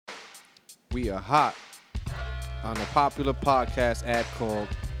We are hot on a popular podcast app called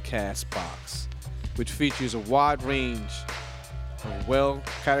Castbox, which features a wide range of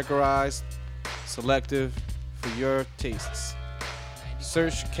well-categorized, selective for your tastes.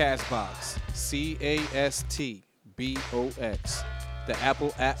 Search Castbox, Castbox, the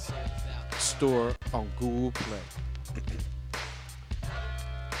Apple App Store on Google Play.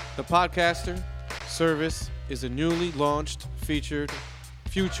 The Podcaster service is a newly launched feature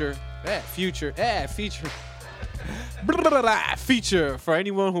for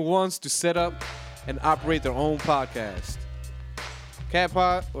anyone who wants to set up and operate their own podcast.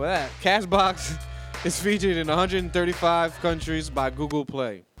 Castbox is featured in 135 countries by Google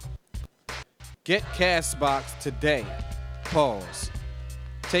Play. Get Castbox today. Pause.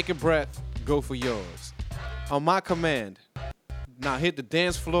 Take a breath. Go for yours. On my command. Now hit the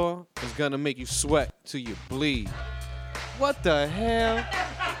dance floor. It's gonna make you sweat till you bleed. What the hell?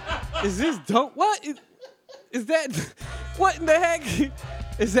 Is this dope? What is that? What in the heck?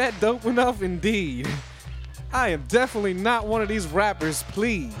 Is that dope enough? Indeed. I am definitely not one of these rappers,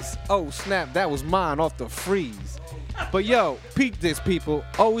 please. Oh, snap, that was mine off the freeze. But yo, peep this, people.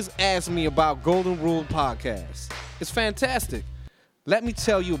 Always ask me about Golden Rule Podcast. It's fantastic. Let me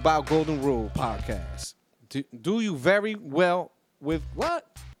tell you about Golden Rule Podcast. Do you very well with what?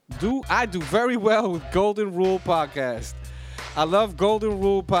 I do very well with Golden Rule Podcast. I love Golden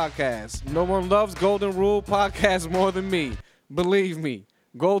Rule Podcast. No one loves Golden Rule Podcast more than me. Believe me,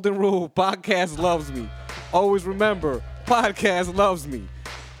 Golden Rule Podcast loves me. Always remember, podcast loves me.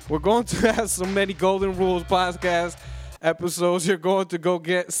 We're going to have so many Golden Rules Podcast episodes. You're going to go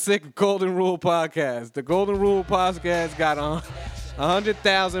get sick of Golden Rule Podcast. The Golden Rule Podcast got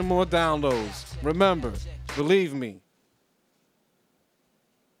 100,000 more downloads. Remember, believe me.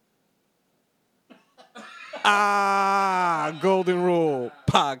 Golden Rule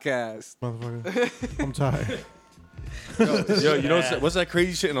Podcast. Motherfucker. I'm tired. Yo, you know what's that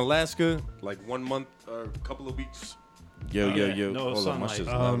crazy shit in Alaska? Like 1 month or a couple of weeks. Yo. No Hold on, my sunlight. shit's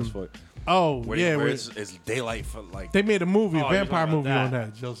loud as fuck. Oh, Where yeah. it's daylight for like. They made a movie, Oh, a you're vampire talking movie about on that.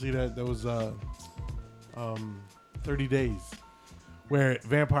 that. Did y'all see that? That was 30 Days. Where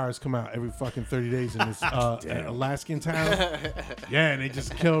vampires come out every fucking 30 days in this Alaskan town. Yeah, and they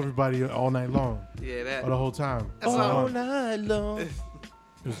just kill everybody all night long. Yeah, that Or the whole time. all night long. It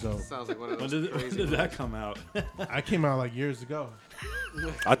was dope. sounds like one of When those did crazy that come out? I came out like years ago.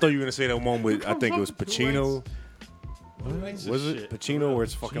 I thought you were gonna say that one with I think it was Pacino. Was it Shit. Pacino where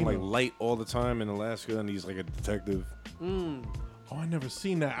it's fucking like Pacino. light all the time in Alaska and he's like a detective? Oh, I never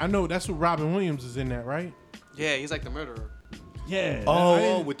seen that. I know that's what Robin Williams is in that, right? Yeah, he's like the murderer. Yeah.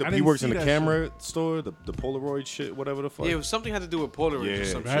 He works in the camera store, the Polaroid shit, whatever the fuck. Yeah, it was something had to do with Polaroid or Yeah,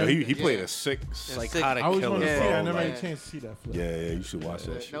 some right? shit. he played Yeah. a sick, sick. psychotic I always killer. wanted to see bro. it. I never Like, had a chance to see that. Film. yeah, you should watch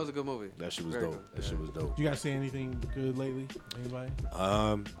that shit. That was a good movie. That shit was Very dope. good. That shit was dope. You guys see anything good lately? Anybody?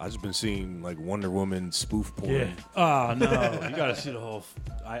 I just been seeing like Wonder Woman spoof porn. Yeah. Oh no, you gotta see the whole.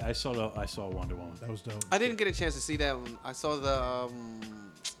 I saw Wonder Woman. That was dope. I didn't get a chance to see that one. I saw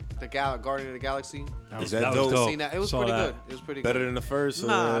the Guardian of the Galaxy. Is That that was dope? dope. Seen that? It was Saw pretty that. good. It was pretty Better good. than the first?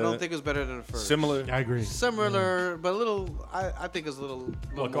 Nah, I don't think it was better than the first. Similar. I agree. Similar, but a little. I think it's a little.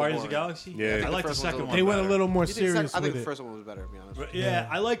 Well, Guardians of the Galaxy. Yeah. I like the first one's second a one. They went a better. little more I serious think with the it. first one was better, to be honest. Yeah,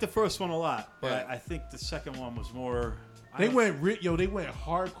 I like the first one a lot, but Yeah. I think the second one was more. They went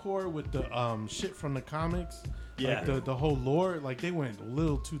hardcore with the shit from the comics. Yeah. Like the whole lore, like they went a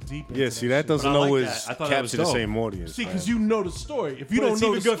little too deep. Into Yeah, see, that shit. doesn't But I like always that. I thought that was capture the dope. same audience. See, because you know the story. If you But don't it's know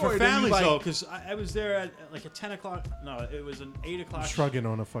even the good story, for then you families like though, because I was there at like a 10 o'clock. No, it was an 8 o'clock. shrugging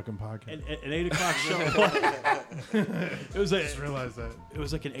on a fucking podcast. An 8 o'clock show. It was Just realized that. It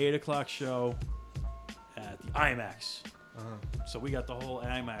was like an 8 o'clock show at the IMAX. So we got the whole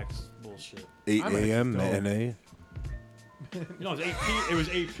IMAX bullshit. 8 I'm a.m. actually dope. matinee. You know, it was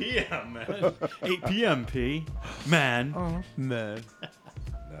 8 p.m. man. 8 p.m. P. Man. Man.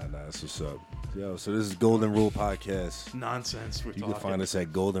 Nah, that's what's up. Yo, so this is Golden Rule Podcast. Nonsense. We're You talking. can find us at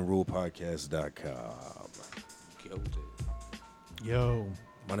goldenrulepodcast.com. Yo,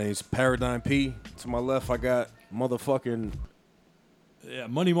 My name's Paradigm P. To my left, I got motherfucking Yeah,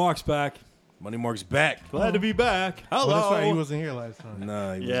 Money Mark's back. Money Mark's back. Glad to be back. Hello. well, that's why he wasn't here last time.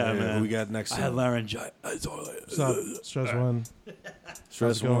 Nah, he was Yeah, here. man. Who we got next? I had time? laryngitis. What's up, Stress One?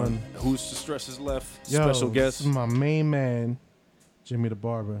 Stress How's it one. going? Who's the Stress is left? Yo, Special this guest. is my main man, Jimmy the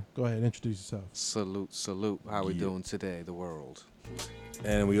Barber. Go ahead, introduce yourself. Salute. How we Yeah. doing today, the world?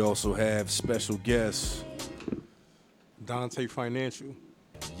 And we also have special guests. Dante Financial.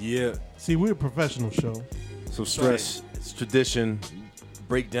 Yeah. See, we're a professional show. So Stress, it's tradition.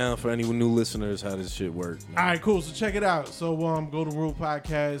 break down for any new listeners how this shit works. All right, cool. So check it out. So Golden Rule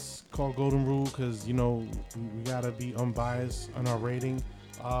podcast called Golden Rule because you know we gotta be unbiased on our rating.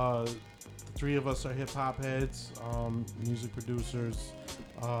 The three of us are hip hop heads, music producers.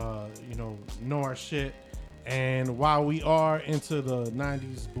 Know our shit. And while we are into the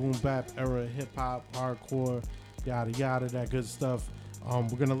 90s boom bap era, hip hop, hardcore, yada yada, that good stuff,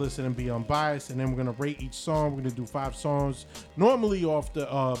 we're gonna listen and be unbiased, and then we're gonna rate each song. We're gonna do 5 songs, normally off the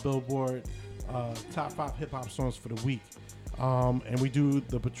Billboard top 5 hip hop songs for the week. And we do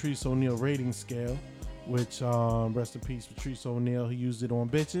the Patrice O'Neal rating scale, which rest in peace, Patrice O'Neal. He used it on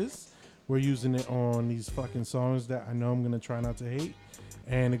bitches. We're using it on these fucking songs that I know I'm gonna try not to hate.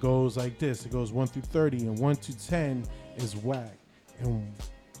 And it goes like this. It goes 1 through 30, and 1 to 10 is whack, and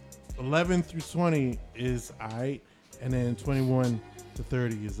 11 through 20 is aight, and then 21 to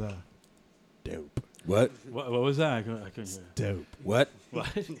 30 is dope. What? What was that? I couldn't hear. Dope. What? What?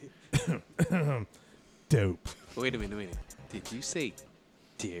 Dope. Wait a minute. Did you say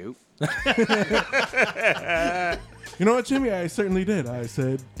dope? You know what, Jimmy? I certainly did. I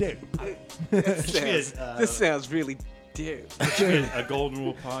said dope. This sounds really dope. A Golden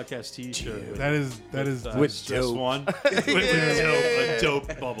Rule podcast T-shirt. That is with just dope. one. With a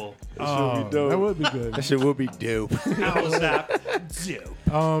dope bubble. that would be good. That shit will be dope. How's that?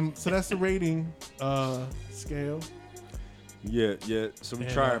 Dope. So that's the rating scale. Yeah. So we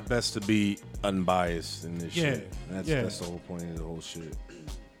try our best to be unbiased in this shit. That's the whole point of the whole shit.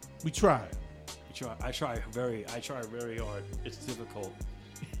 We try. I try very hard. It's difficult.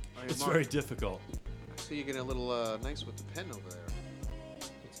 Right, It's Mark, very difficult. I see you're getting a little nice with the pen over there.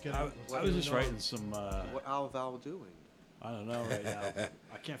 Let's get I was just writing some. What Al Val doing? I don't know right now.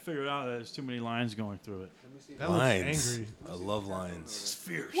 I can't figure it out. There's too many lines going through it. Let me see. That Lines. looks angry. I love lines. It's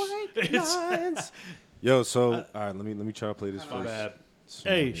fierce. Lines. Yo, so all right, let me try to play this My first. bad. So,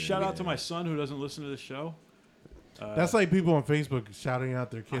 Hey, yeah, shout out to yeah. my son who doesn't listen to the show. That's like people on Facebook shouting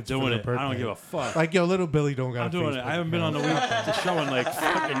out their kids. I'm doing for their it. birthday. I don't give a fuck. Like, yo, little Billy don't got. I'm doing it. I haven't been on the show in like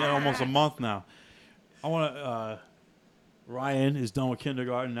fucking almost a month now. I want to. Ryan is done with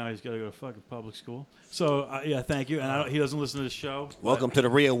kindergarten. Now he's got to go to fucking public school. So, yeah, thank you. And he doesn't listen to the show. Welcome to the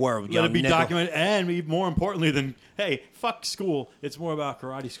real world, Let young it be nigga. documented. And more importantly than, hey, fuck school. It's more about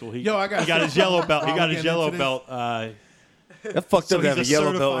karate school. He Yo, got his yellow belt. He Are got we his getting yellow into belt. That fucked So up to have a he's a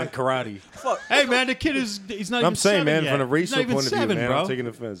yellow belt in certified- karate. Hey, man, the kid he's not even I'm saying, 7 man, yet. from a He's racial not even point of view, 7, man, bro. I'm taking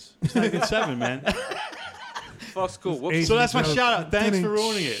offense. He's not even 7, man. Fuck school. Whoops. Asian So that's my joke. shout out. Thanks for Didn't-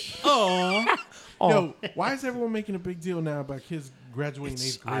 ruining it. Oh, Yo, why is everyone making a big deal now about kids graduating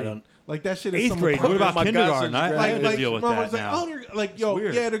 8th grade? I don't- Like that shit is 8th some grade. What about My kindergarten? godson's I had to deal with mama's that like, now. oh, they're like, yo,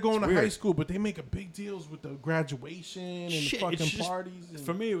 weird. yeah, they're going It's to high weird. school, but they make a big deals with the graduation and Shit, the it's fucking just- parties. And,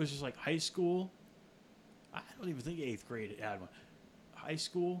 For me, it was just like high school. I don't even think 8th grade had one. High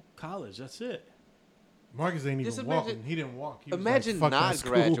school, college. That's it. Marcus ain't Just even imagine- walking. He didn't walk. He was Imagine like, fuck not that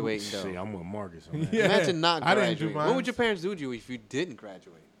school. graduating See, though. I'm with Marcus on that. Yeah. Imagine not I didn't do graduating. What would mine. your parents do to you if you didn't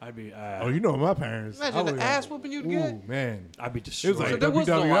graduate? I'd be. Oh, you know my parents. Imagine I the was ass like, whooping you'd ooh, get. man. I'd be It destroyed. was like So there was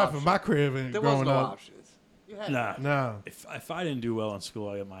no WWF in option. my crib and There was growing no up. options. You had Nah. Nah. If I didn't do well in school,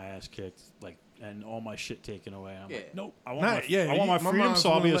 I got my ass kicked, like, and all my shit taken away. I'm Yeah. like, nope. I want Nah, my, yeah, I want my my freedom, mom's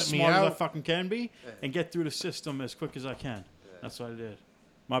so I'll be won't as let me smart as I out. fucking can be and get through the system as quick as I can. That's what I did.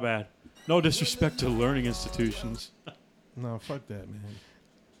 My bad. No disrespect to learning institutions. No, fuck that, man.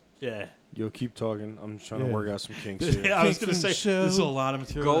 Yeah. Yo, keep talking. I'm trying Yeah. to work out some kinks here. Yeah, I was Kinks gonna and say show. this is a lot of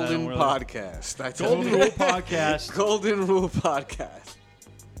material. that I Golden don't really- Podcast. I tell Golden you. Rule Podcast. Golden Rule Podcast.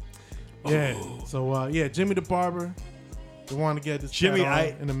 Yeah. So yeah, Jimmy the Barber. We want to get this Jimmy, chat on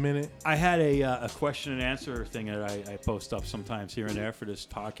I- in a minute. I had a question and answer thing that I post up sometimes here and there for this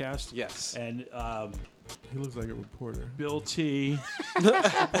podcast. Yes. And He looks like a reporter. Bill T. No,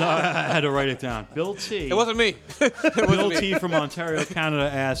 I had to write it down. Bill T. It wasn't me. Bill T. from Ontario, Canada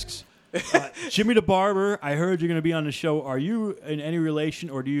asks, Jimmy the Barber, I heard you're going to be on the show. Are you in any relation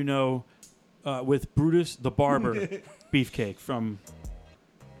or do you know with Brutus the Barber Beefcake from,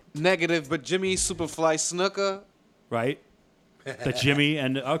 Negative, but Jimmy Superfly Snooker, right? That Jimmy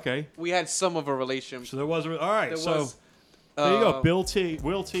and, okay. we had some of a relation. So there was, all right. There So was, there you go. Bill T.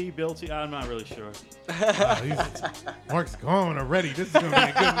 Will T. Bill T. I'm not really sure. Mark's gone already. This is gonna be a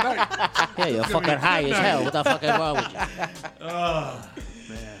good night. Yeah, you're gonna be fucking a high good as night. hell. What the fuck is wong with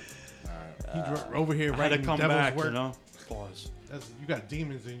you? Man. He's over here I had to writing come devil's back, work. you know? Pause. You got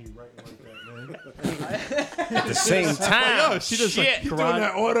demons in you writing like that, man. At the same time, Yo, she does like He's doing karate.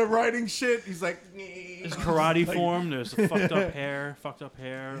 that order writing shit. He's like, There's karate form. There's a fucked up hair.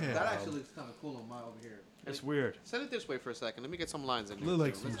 Yeah. That actually looks kind of cool on my over here. It's weird. Send it this way for a second. Let me get some lines in here. Look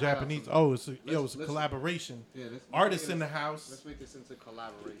like too. some Let's try out Japanese. some- Oh, it's a let's- collaboration. Yeah, let's Artists make in it- the house. Let's make this into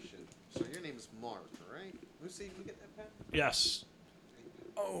collaboration. So your name is Mark, right? Let me see. Can we get that pen? Yes.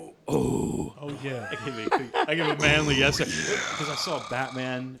 Oh yeah. I give a manly yes because I saw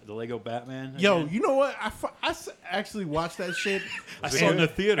Batman, the Lego Batman. Yo, again. you know what? Actually watched that shit. I saw it in the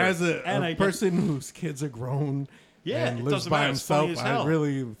theater As a and I person whose kids are grown Yeah, and it lives doesn't by matter. It's funny himself, as hell. I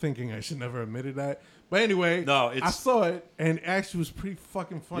really thinking I should never admitted that. But anyway, No, I it's- saw it and it actually was pretty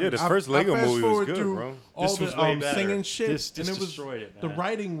fucking funny. Yeah, this first Lego fast movie was forward good, through bro. All This the was way better. singing shit, This and it was destroyed it, the man.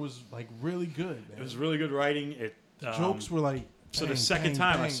 writing was like really good. Man. It was really good writing. It Jokes were like. So bang, the second bang,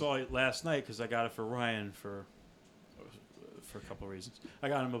 time I bang. saw it last night because I got it for Ryan for a couple of reasons. I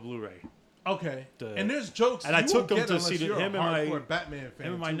got him a Blu-ray. Okay, the- and there's jokes. And I you took won't him get to unless see the- you're a him and my- hardcore Batman fan.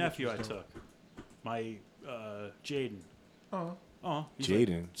 Him and my too, nephew I which is dope. took. My Jaden. Oh, Oh, he's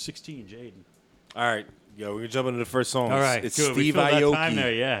Jaden. like 16, Jaden. All right, yo, we're gonna jump into the first song. All right, it's good. We Steve filled that time there,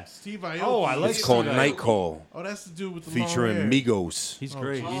 Aoki. yeah. Steve Aoki. Oh, I like It's called Steve Night Aoki. Call, Oh, that's the dude with the long featuring hair. Migos He's Oh,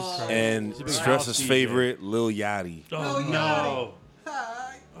 great. Jesus He's Christ. and He's a big Stress's house DJ. favorite, Lil Yachty. Oh no!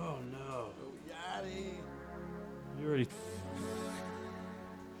 Oh no! You already.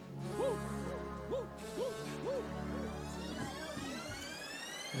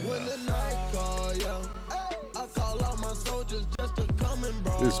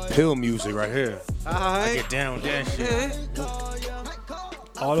 This pill music right here. Alright. Get down with that shit.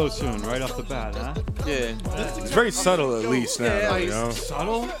 Auto tune right off the bat, huh? Yeah. It's very subtle, at least now. Yeah, you know,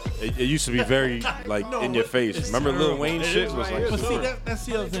 Subtle. it used to be very like in your face. Remember Lil Wayne It shit is was right like. But see, Sure. that's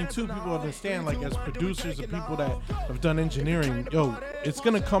the other thing too. People understand, like as producers and people that have done engineering, yo, it's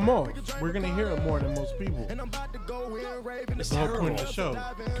gonna come off. We're gonna hear it more than most people. That's the whole point of the show.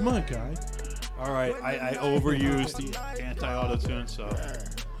 Come on, guy. All right, I overused the anti-auto tune, so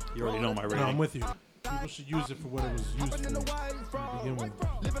you already know my rating. No, I'm with you. People should use it for what it was used for to begin with.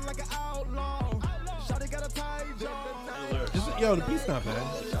 Yo, the beat's not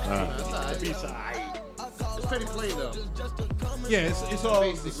bad. It's pretty plain though. Yeah, it's all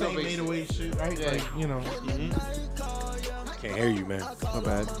Basic, the same real basic. 808 shit, right? Yeah. Like, you know. Can't hear you, man. My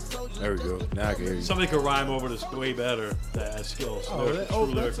bad. There we go. Now I can hear you. Somebody could rhyme over this way better that has skills. True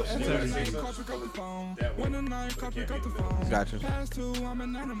lyrical that's skills. everything. Gotcha.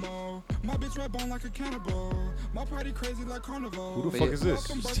 Who the fuck is this?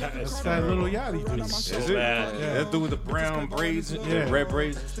 That's that little Yachty dude. Is it? bad. Yeah. That dude with the brown braids, Yeah. red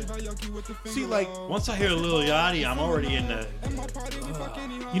braids. See, like, Once I hear Lil Yachty, I'm already in the.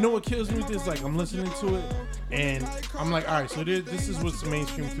 you know what kills me with this? Like, I'm listening to it, and I'm like, all right, so this is what's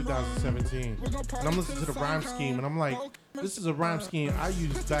mainstream 2017. And I'm listening to the rhyme scheme, and I'm like, this is a rhyme scheme I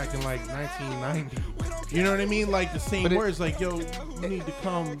used back in, like, 1990. You know what I mean? Like, the same But it- words, like, yo, you need to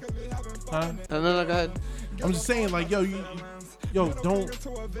come, huh? No, go ahead. I'm just saying, like, yo, don't.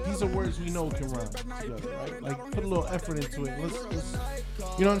 These are words we know can rhyme together, right? Like, put a little effort into it. Let's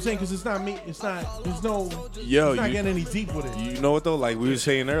you know what I'm saying? Because it's not me. It's not. There's no. Yo, it's not you- getting any deep with it. You know what though? Like we were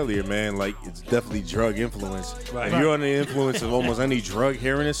saying earlier, man. Like it's definitely drug influence. Right. If you're under the influence of almost any drug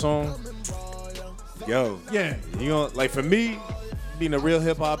hearing this song, yo, Yeah. you know, like for me, being a real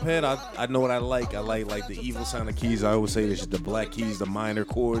hip hop head, I know what I like. I like the evil sound of keys. I always say this shit, the black keys, the minor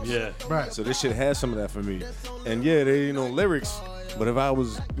chords. Yeah. Right. So this shit has some of that for me. And yeah, there ain't no lyrics. But if I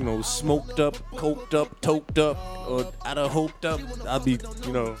was, smoked up, coked up, toked up, or out of hoped up, I'd be,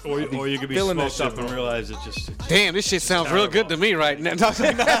 Or I'd you could be feeling that smoked up shit, and bro. realize it just. Damn, this shit sounds real good to me right now.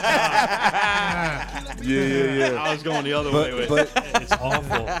 Yeah. I was going the other way with but- it's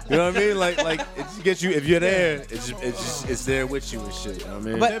awful. You know what I mean? Like it just gets you. If you're there, it's there with you and shit. You know what I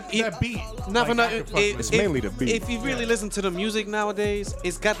mean? But That beat. Not for like, I nothing. can fuck with It's it. mainly the beat. If you really listen to the music nowadays,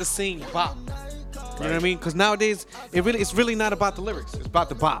 it's got the same bop. You know what I mean? Because nowadays, it's really not about the lyrics. It's about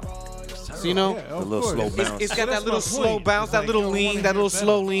the bop. So, you know, Yeah, the of little course. slow it's, bounce. it's got That's that little my slow point. bounce, It's that like, little yo, I lean, wanna that little hear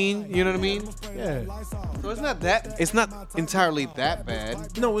slow better. lean. You know what I mean? Yeah. So it's not that. It's not entirely that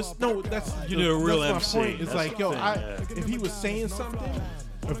bad. No, that's You need a real that's my MC. point. It's That's like, the yo, thing, yeah. if he was saying something,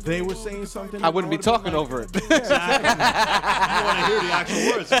 if they were saying something, I wouldn't be would've been talking like- over it. You want to hear the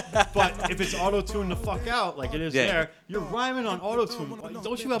actual words. But if it's auto-tuned the fuck out, like it is Yeah. there, you're rhyming on auto-tune. Like,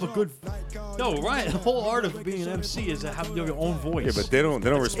 don't you have a good... No, right. The whole art of being an MC is to have your own voice. Yeah, but they don't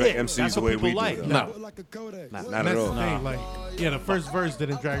respect it. MCs That's the what way people we like. do. though. No. Not And at that's all. the thing. Like, yeah, the first verse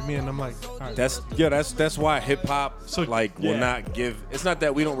didn't drag me in. I'm like, all right. That's why hip hop So, will yeah. not give. It's not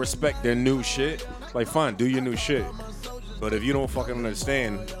that we don't respect their new shit. Like fine, do your new shit. But if you don't fucking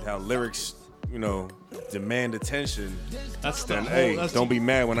understand how lyrics, demand attention, That's the then whole. hey, That's don't be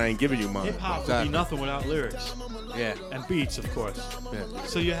mad when I ain't giving you mine. Hip hop would Exactly. be nothing without lyrics Yeah. and beats, of course. Yeah.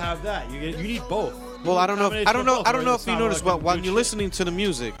 So you have that. You need both. Well, I don't know. Combination I don't of know. both, I don't right? know It's if you not noticed, like but when good you're shit. listening to the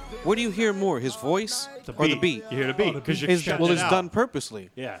music, what do you hear more, his voice or the beat? You hear the beat because you're It's, cutting well, it it's out. done purposely.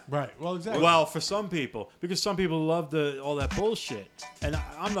 Yeah. Right. Well, exactly. Well, for some people, because some people love all that bullshit, and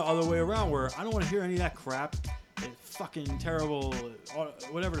I'm the other way around, where I don't want to hear any of that crap. It's fucking terrible,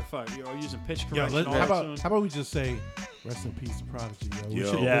 whatever the fuck. You're using pitch Yo, correction. how auto-tune. about we just say rest in peace to Prodigy? Yo, we Yo.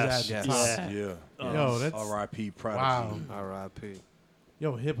 should put Yes, that at yes. the top. Yeah. Yo, that's R.I.P. Prodigy. wow. R.I.P.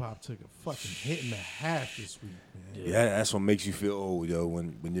 Yo, hip hop took a fucking hit and a half this week, man. Yeah, that's what makes you feel old, yo.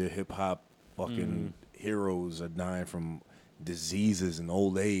 When your hip hop fucking heroes are dying from diseases and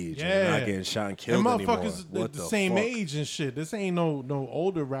old age, and they're Yeah. not getting shot and And killed anymore. motherfuckers What the same fuck? age and shit. This ain't no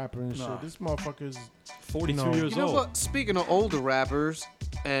older rapper and Nah. shit. This motherfucker's 42 No. years You know old. what? Speaking of older rappers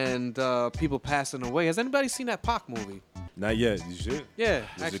and people passing away, has anybody seen that Pac movie? Not yet. You should. Yeah, it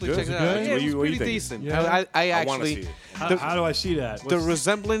actually good? check Is it it out. good? Yeah, What it you- was what you pretty thinking? decent. Yeah. I I want to actually see it. How do I see that? the What's-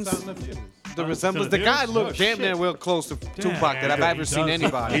 resemblance. out in the theaters. The Oh, resemblance. to the The guy theaters? looked Oh, damn near shit. real close to Tupac that I've yeah, ever he seen does.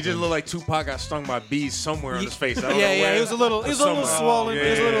 anybody. He just looked like Tupac got stung by bees somewhere on his face. I don't know Yeah, yeah, where. he was a little Somewhere. swollen. He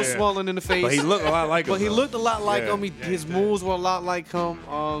was a little Yeah. swollen in the face. But he looked a lot like him. But he though. looked a lot like Yeah. him. His moves were a lot like him.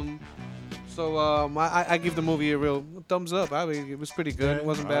 I give the movie a real thumbs up. I mean, it was pretty good. It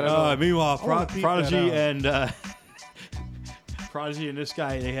wasn't bad at all. Meanwhile, I wanna peep Prodigy that out. and Prodigy and this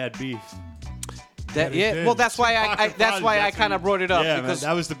guy, they had beef. That, he yeah, did. well, that's why Tupac I and that's Prodigy, why I that's kind of what- brought it up Yeah, man, because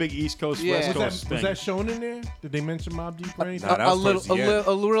that was the big East Coast Yeah. West Was Coast Was thing. that shown in there? Did they mention Mobb Deep or anything? Nah, that a was little, towards the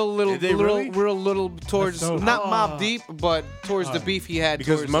end. little, Did they really? real little towards That's dope. not Mobb Deep, but towards the beef he had.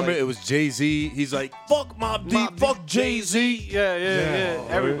 Because towards, remember, like, it was Jay-Z. He's like, fuck Mobb Deep, Mobb fuck Deep, Jay-Z. Yeah.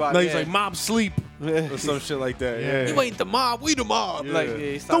 Everybody. No, he's yeah. like, Mob Sleep. Or some shit like that. Yeah. You ain't the mob, we the mob. Yeah. Like, yeah,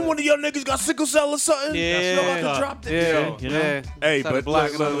 he Don't started- one of your niggas got sickle cell or something? Yeah. I'm about to drop this. Yeah, you know? yeah. Hey, Started but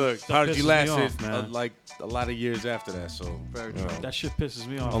blocking look, him. look. Prodigy pisses me lasted off, man. like a lot of years after that. So, Very you know, That shit pisses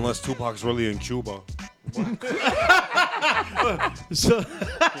me off. unless Tupac's really in Cuba. So,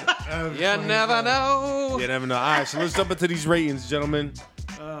 You never know. You never know. All right, so let's jump into these ratings, gentlemen.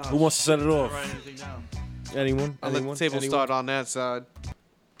 Who wants to set it off? write anything down. Anyone? I'll let Anyone? the table Anyone? start on that side.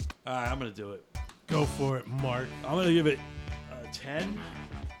 All right, I'm gonna do it. Go for it, Mark. I'm gonna give it 10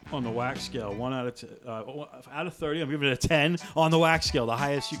 on the wax scale. 1 out of 10, out of 30. I'm giving it a 10 on the wax scale, the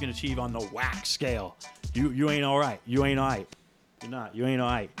highest you can achieve on the wax scale. You ain't all right. You ain't all right. You're not. You ain't all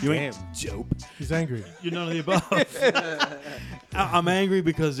right. You ain't dope. He's angry. You're none of the above. I'm angry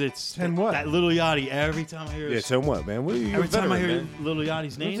because it's 10 what? that Lil Yachty. Every time I hear, Yeah, tell what, man. What are you every time I hear man? Lil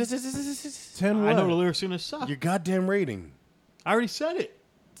Yachty's name, 10 what? I know the lyrics gonna suck. Your goddamn rating. I already said it.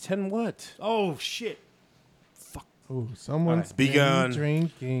 10 what? Oh shit. Ooh, someone's Be been gone.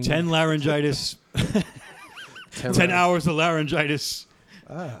 drinking. 10 laryngitis. 10 hours of laryngitis.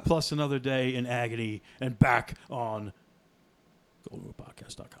 Plus another day in agony and back on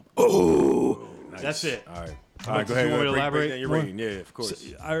GoldRootPodcast.com. Oh, Nice. that's it. All right. All All right, go do you ahead. want me to Break elaborate down your more? rating. Yeah, of course.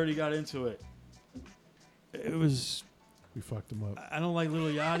 So, I already got into it. It was. We fucked him up. I don't like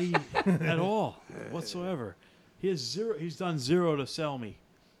Lil Yachty at all, whatsoever. He has zero. He's done zero to sell me.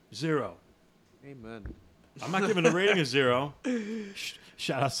 Zero. Amen. I'm not giving the rating a 0.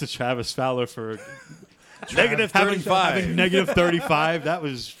 Shout outs to Travis Fowler for negative 35. having negative 35. That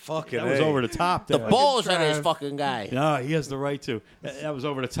was Fucking That was A. over the top. The There. balls on this fucking guy. No, he has the right to. That was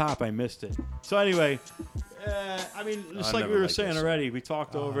over the top. I missed it. So anyway, I mean, just I like never we were liked saying that shit. already, we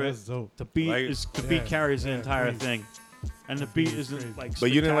talked over it. That's dope. The beat Like- is the Yeah, beat carries the yeah, entire please. thing, and the beat isn't like.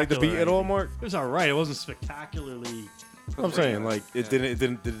 But you didn't like the beat spectacular at or all, anything. Mark? It was all right. It wasn't spectacularly I'm saying, like, it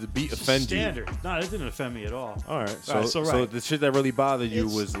didn't. Did the beat offend standard. No, it didn't offend me at all. you? All right. So, Alright, so right. the shit that really bothered you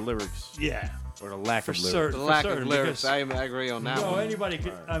It's- was the lyrics Yeah, or the lack for of lyrics. certain. The for lack certain, of lyrics. because- I agree on that No, one. anybody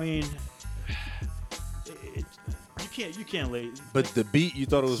could. I mean, you can't lay. But the beat, you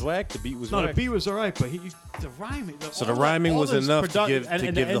thought it was whack. The beat was No, whack. the beat was all right, but the rhyming. So the rhyming was enough to give and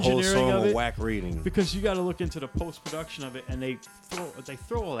the the whole engineering song of a it, whack rating. because you got to look into the post production of it, and they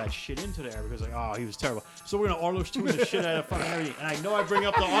throw all that shit into there because like, oh, he was terrible. So we're gonna auto tune the shit out of fucking everything. And I know I bring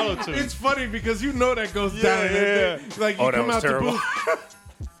up the auto tune. It's funny because you know that goes down. in that thing. Like you Oh, that come was out terrible. the booth.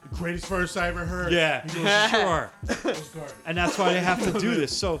 Greatest verse I ever heard. Yeah, He goes, sure. "It was garbage." And that's why they have to do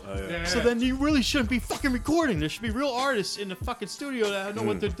this. So, Yeah. so then you really shouldn't be fucking recording. There should be real artists in the fucking studio that know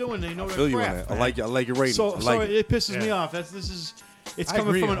what they're doing. They know I their feel you on craft. that. man. I like your rating. So, I like so it. it pisses me Yeah. off. It's I coming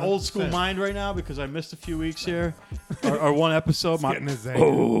agree, from an old school 100%. mind right now because I missed a few weeks here, or one episode. Getting his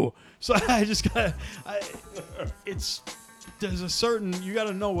anger. So I just got. It's there's a certain, you got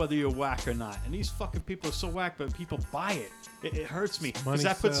to know whether you're whack or not. And these fucking people are so whack, but people buy it. It hurts me. Money Because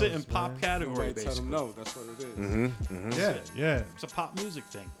that puts it in sells, pop man. category, Right, tell basically. them no. That's what it is. Mm-hmm. Yeah, yeah, It's a pop music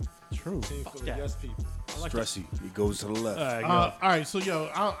thing. true. Team Fuck full of that. yes people. I like Stressy. He goes to the left. All right, All right, so yo,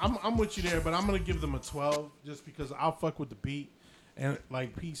 I'm with you there, but I'm gonna give them a 12 just because I'll fuck with the beat, and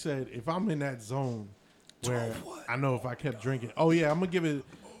like Pete said, if I'm in that zone where I know if I kept drinking, oh yeah, I'm gonna give it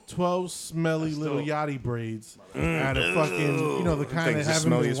 12 smelly little dope. yachty braids out of fucking, you know, the kind Things that are haven't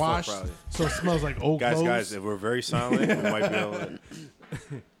smelly been as fuck, washed, probably. so it smells like old Guys, clothes. if we're very silent, we might be able to.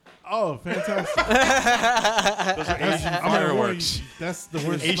 Oh, fantastic! Those are Asian I'm gonna warn you, fireworks. that's the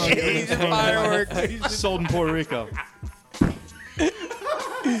worst Asian- smell you ever Asian smelled in my life. Sold in Puerto Rico.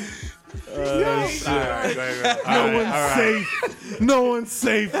 No one's safe. No one's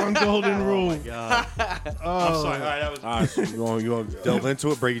safe on Golden Rule. God. I'm sorry. All right, that was. All right, so you want to delve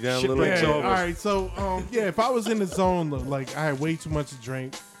into it, break it down a Shit little breaks bit? Yeah, over. all right. So, yeah, if I was in the zone, like I had way too much to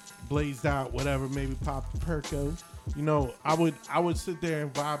drink, blazed out, whatever, maybe pop the Perco, you know, I would sit there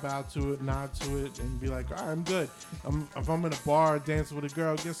and vibe out to it, nod to it, and be like, all right, I'm good. If I'm in a bar dancing with a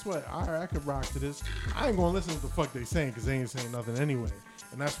girl, guess what? All right, I could rock to this. I ain't gonna listen to what the fuck they saying because they ain't saying nothing anyway,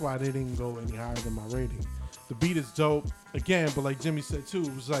 and that's why they didn't go any higher than my rating. The beat is dope again, but like Jimmy said too,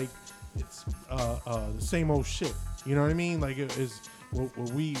 it was like it's the same old shit. You know what I mean? Like it is. What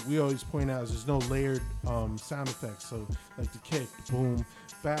we always point out is there's no layered sound effects. So like the kick, the boom,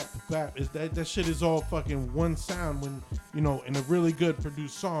 bap, bap. That shit is all fucking one sound. When you know, in a really good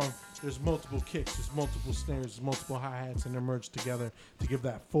produced song, there's multiple kicks, there's multiple snares, there's multiple hi hats, and they're merged together to give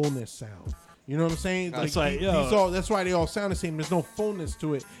that fullness sound. You know what I'm saying? That's like, yo. these all. That's why they all sound the same. There's no fullness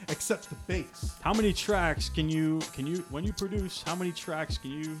to it except the bass. How many tracks can you when you produce? How many tracks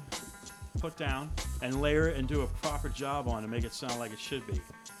can you put down and layer it and do a proper job on to make it sound like it should be?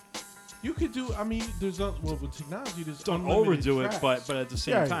 You could do. I mean, there's with technology. There's Don't unlimited overdo tracks. it, but at the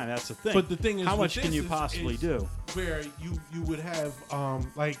same Yeah, time, that's the thing. But the thing is, how with much can this you is- possibly is do? Where you would have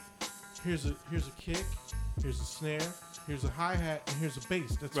like here's a kick, here's a snare, here's a hi hat, and here's a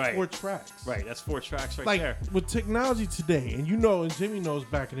bass. That's Right. 4 tracks. Right, that's 4 tracks right Like there. with technology today, and you know, and Jimmy knows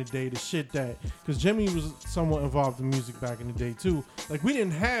back in the day the shit that because Jimmy was somewhat involved in music back in the day too. Like we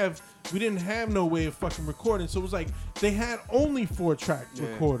didn't have no way of fucking recording, so it was like they had only 4-track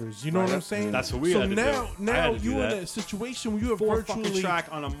recorders. You know what I'm saying? That's what we so had to do. now I had to do you're in that. a situation where you have 4 fucking virtually track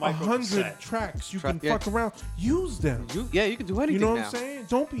on a micro 100 cassette. tracks. You Tra- can yeah. fuck around, use them. You can do anything You know what now. I'm saying?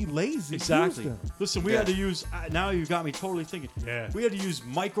 Don't be lazy. Exactly. Use them. Listen, we Yeah. had to use. Now you got me totally thinking. Yeah. We had to use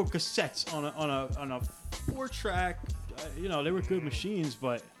micro cassettes on a 4-track. You know, they were good machines,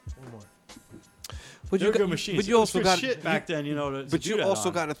 but One more. But they were good machines. But you It was also good got shit back then. You know, But you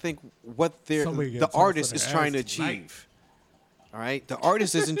also got to think what Somebody the gets artist off is of the trying to ass tonight. achieve. All right, the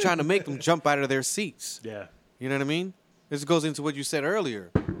artist isn't trying to make them jump out of their seats. Yeah. You know what I mean? This goes into what you said earlier.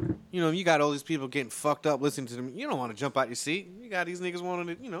 You know, you got all these people getting fucked up listening to them. You don't want to jump out your seat. You got these niggas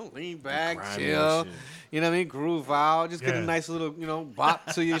wanting to, lean back, Grimy chill. and shit. You know what I mean? Groove out. Just get a Yeah. nice little,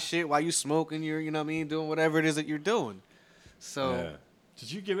 bop to your shit while you smoking. You're, you know what I mean? Doing whatever it is that you're doing. So, Yeah.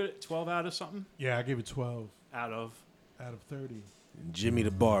 Did you give it 12 out of something? Yeah, I gave it 12 Out of. out of 30. Jimmy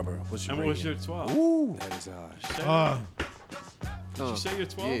the Barber. What's your And what was rating? your 12? Ooh. that is harsh. Say Uh, Did you say your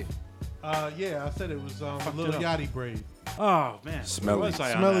 12? Yeah. yeah, I said it was Fucked Lil it up. Yachty braid. Oh, man. Smelly. Where was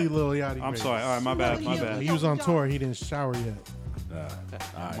I on Smelly that? Lil Yachty I'm braid. sorry. All right, my bad. My bad. He was on tour. He didn't shower yet. All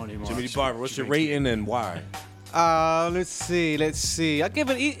right. Money Jimmy march. the Barber. What's your rating and why? Let's see. I'll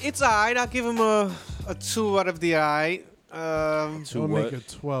give it. It's alright. I'll give him a 2 out of the alright. So make what? it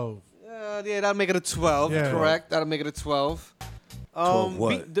 12. Yeah, that'll make it a 12. Yeah. Correct. That'll make it a 12. 12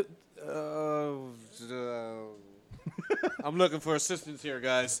 what? I'm looking for assistance here,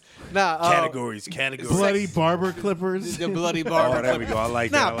 guys. Nah, Categories. Bloody barber clippers. the bloody barber. Oh, there we go. I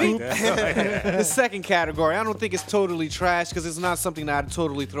like Nah, that. I like that. the second category, I don't think it's totally trash because it's not something that I'd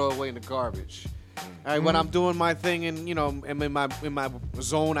totally throw away in the garbage. All right, when I'm doing my thing and am in my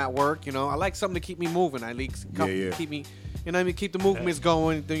zone at work, I like something to keep me moving. I like Yeah. keep me, keep the movements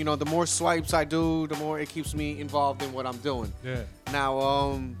going. The more swipes I do, the more it keeps me involved in what I'm doing. Yeah.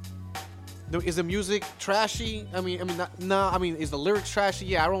 Now, is the music trashy? I mean, is the lyrics trashy?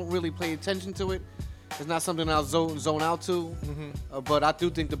 Yeah, I don't really pay attention to it. It's not something I'll zone out to. But I do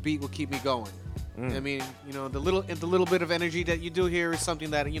think the beat will keep me going. I mean, the little bit of energy that you do here is something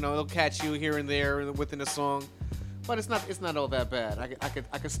that it'll catch you here and there within a song. But it's not all that bad.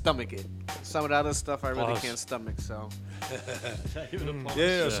 I could stomach it. Some of the other stuff I really Plus. can't stomach. So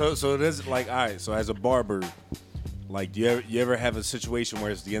Yeah, so there's like, all right, so as a barber, like, do you ever have a situation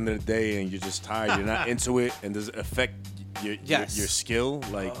where it's the end of the day and you're just tired, you're not into it, and does it affect your Yes. your skill?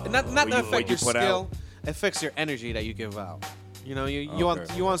 Like, not what to you affect your put skill. out? affects your energy that you give out. You know, you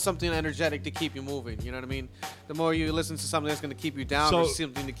Okay. want something energetic to keep you moving. You know what I mean? The more you listen to something that's gonna keep you down, or So-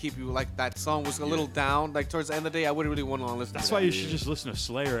 something to keep you like that song was a little down. Like towards the end of the day, I wouldn't really want to listen. That's to why that. you should just listen to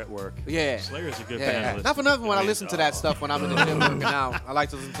Slayer at work. Yeah. Slayer's a good Yeah. band. to Not for listen nothing. When I mean, listen to that stuff when I'm in the gym working out, I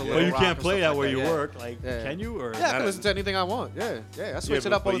like to listen to. Well, Lil you Rock can't and play stuff that where like you yeah. work. Like, Yeah. can you? Or Yeah, I can listen to anything I want. Yeah, I switch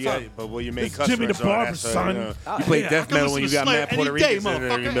it up all the time. But when you make It's customers, Jimmy the Barber, son. You play Yeah, I death can metal when listen you to got Slayer mad Puerto any day, Ricans in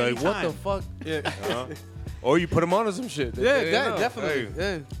there. You be like, what the motherfucker, fuck? Yeah, Or you put them on to some shit. yeah, They know. definitely.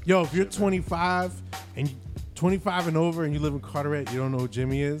 Hey. Yeah. Yo, if you're 25 and 25 and over and you live in Carteret, you don't know who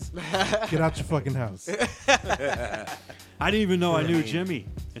Jimmy is. Get out your fucking house. I didn't even know I knew Jimmy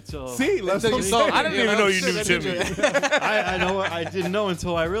until. See, let's Until you saw it, I didn't even know you knew Jimmy. I know. I didn't know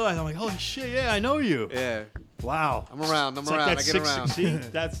until I realized. I'm like, holy shit! Yeah, I know you. Yeah. Wow. I'm around. It's like that I get around. See,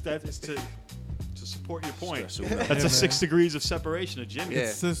 that's to support your point. Stress Uno. That's Yeah, a 6 man. degrees of separation of Jimmy. Yeah.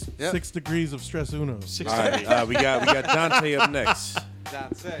 It's just Yep. 6 degrees of stress uno. 6 All right, degrees. we got Dante up next.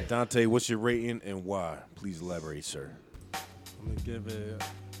 That's it. Dante, what's your rating and why? Please elaborate, sir. I'm gonna give it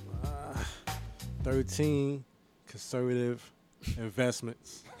 13 conservative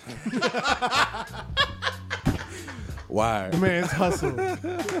investments. Why? The man's hustle.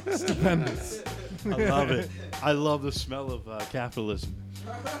 Stupendous. I love it. I love the smell of capitalism.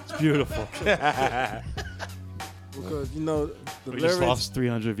 It's beautiful. Because, you know, the We just lyrics, lost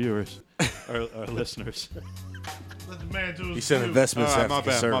 300 viewers, or listeners. Let the man do He his said due. investments All right,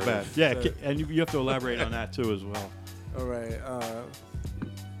 after conservative. Yeah, and you have to elaborate on that too as well. all right,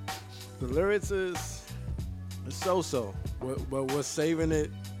 the lyrics is it's so-so. But what's saving it,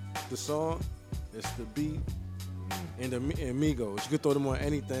 the song, is the beat and the Migos. You could throw them on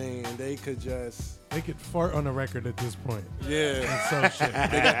anything and they could just, They could fart on the record at this point. yeah. So shit.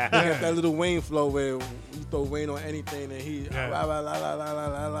 They got that little Wayne flow where you throw Wayne on anything and he Yeah. la la la la la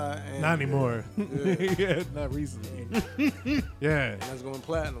la la. And, Not anymore. Yeah. Yeah, not recently. Yeah. And that's going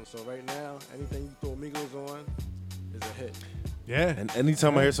platinum. So right now, anything you throw Migos on is a hit. Yeah. And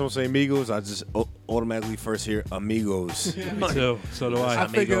anytime I hear someone say Migos, I just automatically first hear Amigos. Me too. So do I I.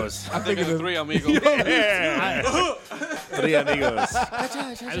 figured, Amigos. I figured the the three amigos. Three Amigos.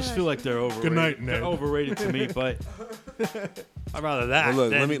 I just feel like they're overrated. Good night, They're Ned. overrated to me, but I'd rather that Well,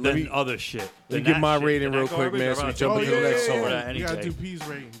 look, than, let me- than other shit. let me Than give that my shit. rating Than real that quick, garbage, man, I'd so we rather jump take into the it next over song. that any you gotta day. do P's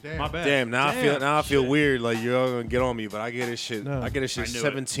rating. Damn. My bad. Damn, now Damn, I feel shit. weird. Like you're all gonna get on me, but I get this shit. No. I get this shit I knew it.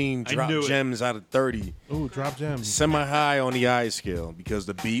 17 I drop knew it. gems out of 30. Ooh, drop gems. Semi high on the eye scale because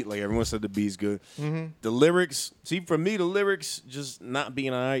the beat, like everyone said, the beat's good. The lyrics, see, for me, the lyrics just not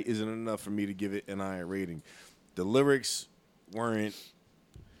being eye isn't enough for me to give it an eye rating. The lyrics weren't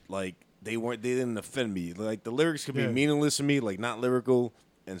like they didn't offend me. Like the lyrics could be Yeah. meaningless to me, like not lyrical,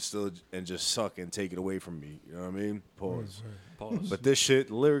 and just suck and take it away from me. You know what I mean? Pause. Pause. But this shit,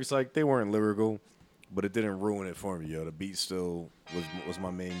 the lyrics, like they weren't lyrical, but it didn't ruin it for me, yo. The beat still was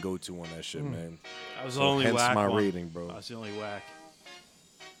my main go-to on that shit, man. I was So the only hence whack my one. rating, bro. I was the only whack.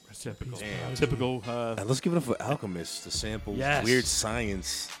 Typical. Typical. And let's give it up for Alchemist, the sample, Yes. weird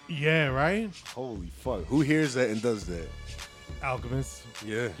science. Yeah, right? Holy fuck. Who hears that and does that? Alchemist.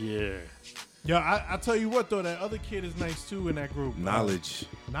 Yeah. Yeah. Yo, I tell you what though, that other kid is nice too in that group. Knowledge.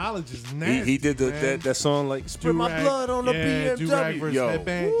 Knowledge is nasty. He did man. that song like spread my Do-rag- blood on the yeah, Do-rag BMW. versus Yo.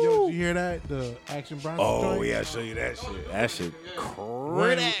 Headbang. Yo, did you hear that? The Action Bronson Oh joint? yeah, I'll show you that shit. That shit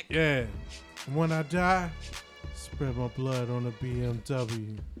When- crack. Yeah. When I die, spread my blood on the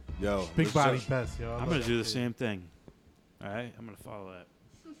BMW. Yo, Big let's body jump- best, yo. I I'm love gonna that do the kid. same thing. All right, I'm gonna follow that.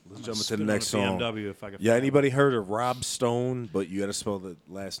 Let's jump into Spit the on next a song. BMW if I can. Yeah, find anybody heard of Rob Stone? But you got to spell the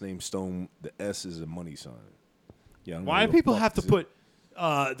last name Stone. The S is a money sign. Yeah. I don't it. Why know do what people the have to fuck put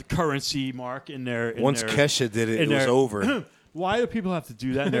the currency mark in their? In Once their, Kesha did it, it in was their- over. Why do people have to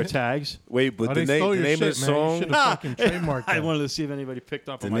do that in their tags? Wait, but Oh, the they stole your name shit, of the man. You song, should've fucking trademarked I that. wanted to see if anybody picked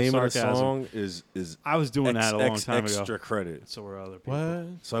up the on my name of the sarcasm. song is I was doing that a long time ago. extra credit. So were other people. What?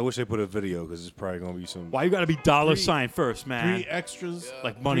 So I wish they put a video because it's probably gonna be some. Why you got to be dollar Three- sign first, man? 3 extras.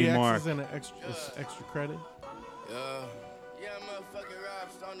 Like money 3 mark. extras and an extra credit. Yeah, motherfucking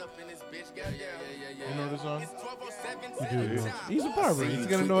Rob Stone up in this bitch. You know this song? You do, yeah. He's a barber. He's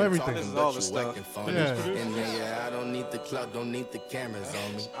gonna know everything. This is all the stuff. Yeah. And yeah, I don't need the clout, don't need the cameras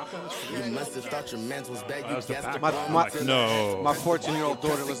on me. You must have thought your mans was back. You was the guessed back. upon My- me. No. My 14-year-old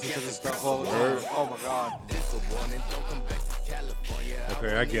daughter listens to this stuff all the time. Oh my god.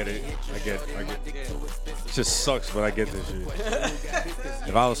 Okay, I get it. I get. It just sucks, but I get this shit.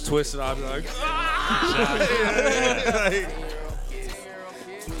 If I was twisted, I'd be like,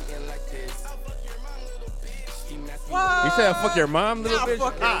 He said, "Fuck your mom, little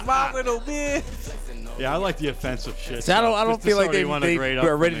bitch." My little bitch. Yeah, I like the offensive shit. See, I don't Just feel like somebody they wanna grade up are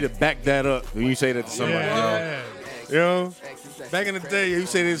for ready me. to back that up when you say that to somebody. Yeah. You know? Back in the day, you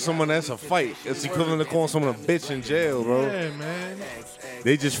say that to someone, that's a fight. It's equivalent to calling someone a bitch in jail, bro. Yeah, man.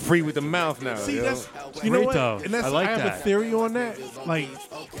 They just free with the mouth now. See, yo. that's you know great, what, though. and that's I like have that. a theory on that. Like,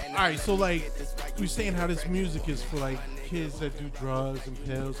 all right, so like we're saying how this music is for like kids that do drugs and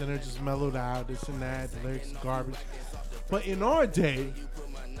pills, and they're just mellowed out, this and that, the lyrics are garbage. But in our day,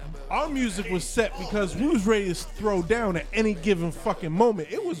 our music was set because we was ready to throw down at any given fucking moment.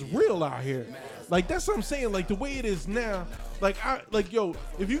 It was real out here. Like that's what I'm saying. Like the way it is now. Like yo,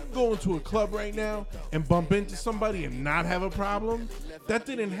 if you can go into a club right now and bump into somebody and not have a problem, that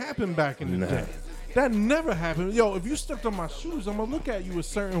didn't happen back in the day. That never happened. Yo, if you stepped on my shoes, I'm gonna look at you a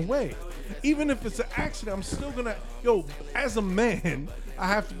certain way. Even if it's an accident, I'm still gonna. Yo, as a man, I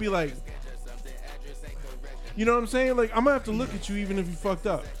have to be like, you know what I'm saying? Like I'm gonna have to look at you even if you fucked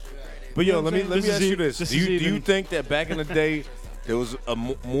up. But yo, You know let me what I'm ask you this: this do is you even- think that back in the day there was a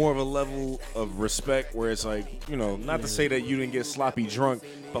more of a level of respect where it's like, you know, not to say that you didn't get sloppy drunk,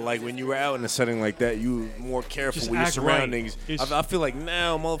 but like when you were out in a setting like that, you were more careful Just with your act right. surroundings. It's- I feel like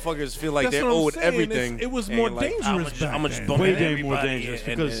now motherfuckers feel like That's they're what I'm owed saying. everything. It was and more like, dangerous back I'm just then. bumping Way everybody more dangerous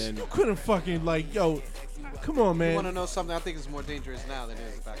because- You couldn't fucking like, yo, come on, man. You want to know something? I think it's more dangerous now than it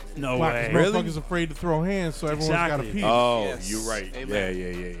is back in the day. No Why? way. 'Cause Really? motherfuckers afraid to throw hands, so everyone's got a Exactly. piece. Oh, Yes. you're right. Amen.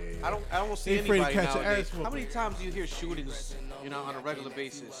 Yeah. I don't see They afraid to anybody catch an nowadays. ass whooping. How many times do you hear shootings, you know, on a regular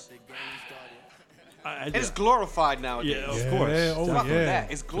basis? I It's glorified nowadays. yeah, of Yeah, course. oh, Fuck with yeah.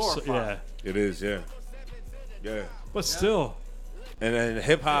 that. It's glorified. Yeah, It is, yeah. but still, And then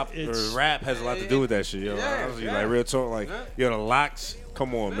hip hop or It's- rap has a lot to do with that shit, yo. Yeah, Honestly, yeah. like real talk, like Yeah. yo, the locks.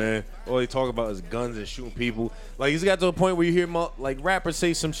 Come on, man. All they talk about is guns and shooting people. Like it's got to a point where you hear like rappers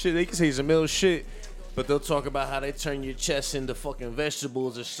say some shit. They can say some ill shit, but they'll talk about how they turn your chest into fucking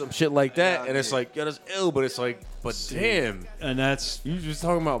vegetables or some shit like that. Yeah, And it's yeah. like, yo, that's ill. But it's like, but damn, and that's you just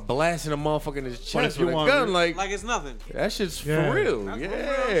talking about blasting a motherfucker in his But chest if you with a want gun. re- Like Like it's nothing. that shit's Yeah. for real. That's Yeah. for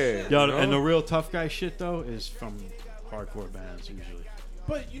real shit. yo, You know? and the real tough guy shit though is from hardcore bands usually.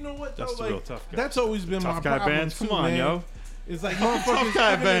 But you know what? Though, That's the like, real tough guy. That's always been my Tough guy problem bands, too, come on, man. yo. It's like motherfuckers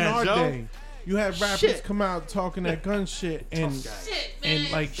guy even bands, in our yo. day. You had rappers Shit. come out talking that gun shit and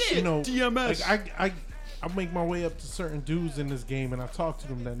like you know, DMS. like I make my way up to certain dudes in this game and I talk to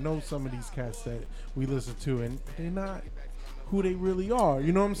them that know some of these cats that we listen to and they're not who they really are.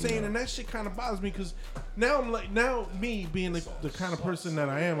 You know what I'm saying? And that shit kind of bothers me because now me being the kind of person that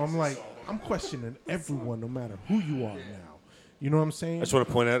I am, I'm like I'm questioning everyone no matter who you are now. You know what I'm saying? I just want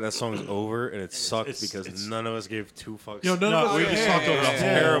to point out that song is over and it sucks It's- because it's- none of us gave two fucks. Yo, none No, of us we are- just yeah, talked over yeah, it.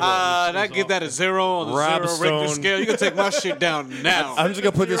 yeah. Terrible. That give that a 0 on the Rob 0 Richter Stone. scale. You can take my shit down now. I'm just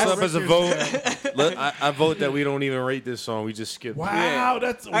gonna put this up as a vote. Look, I vote that we don't even rate this song. We just skip. Wow,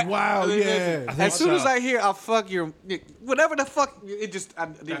 that's wow, yeah. As soon as I hear "I'll fuck your," whatever the fuck, it just I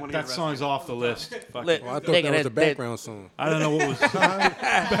didn't that, want to that song's off the list. Fuck it. Oh, I thought that was the background song. I don't know what was.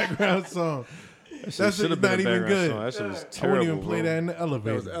 Background song. That Should've shit's been not a even background good. song. That shit was I wouldn't terrible. even play that in the That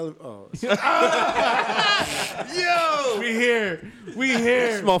was elevator. Yo, We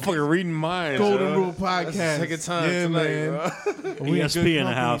here. motherfucker reading minds. Golden yo. Rule Podcast. That's the second time yeah, tonight, man. bro. We in ESP good in the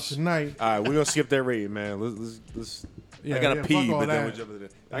company house. tonight. All right, we're gonna skip that rating, man. Let's. Yeah, I gotta yeah, pee, fuck all but then that. we'll jump into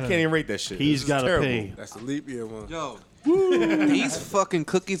that. I can't even rate that shit. He's This is gotta terrible. pee. That's the leap year one. Yo, these fucking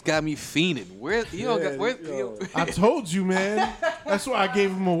cookies got me fiending. Where you don't got where? yo. I told you, man. That's why I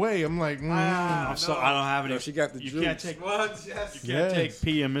gave him away. I'm like, I'm so, I don't have any. No, she got the you juice. can't take. What? Yes. You can't Yes. take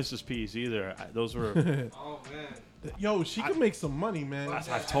P and Mrs. P's either. Those were. Oh man. yo, she can make some money, man.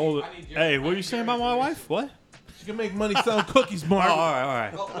 I've told her. Hey, what are you saying about my wife? What? She can make money selling cookies, Oh, Mark. all right, all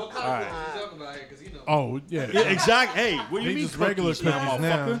right. What kind of cookies you talking about here? Because you know. Oh, yeah. Yeah, exactly. Hey, what do you They mean just regular cookies, cookies now,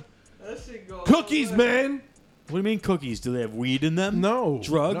 now. motherfucker? That shit go Cookies, man. What do you mean cookies? Do they have weed in them? No.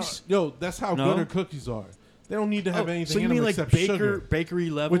 Drugs? No. Yo, that's how No? good her cookies are. They don't need to have Oh, anything so you in mean them like except baker, sugar.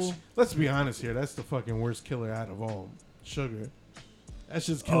 bakery level? Which, let's be honest here, that's the fucking worst killer out of all. Sugar. That's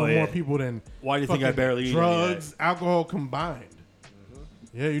just killing Oh, yeah. more people than Why do you think I fucking barely eat drugs, alcohol combined.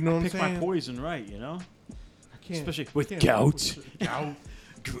 Yeah, you know what I'm Pick saying? my poison right, you know. I can't, especially I with can't gout. fuck with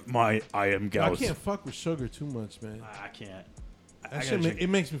gout. I am I gout. can't fuck with sugar too much, man. I can't. I That gotta shit, drink- it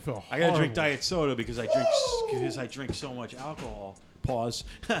makes me feel I gotta drink horrible. diet soda because I drink so much alcohol. Pause.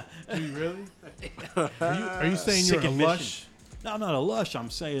 Do you really? Are you saying Sick you're a admission. lush? No, I'm not a lush. I'm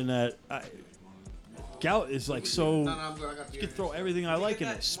saying that gout is like so. I'm good. I got You can throw everything I like in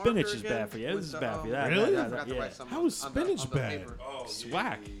it. Spinach is bad for you. This is bad for you. That, Really? that, that, yeah. How is spinach bad? It's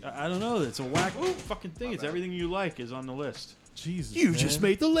whack. I don't know. It's a whack fucking thing. It's everything you like is on the list. Jesus, You man. just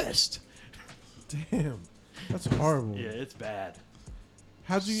made the list. Damn. That's horrible. Yeah, it's bad.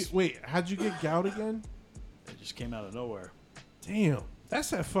 How'd you get gout again? It just came out of nowhere. Damn,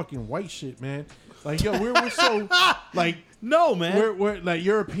 that's that fucking white shit, man. Like, yo, we're so like No, man. we're like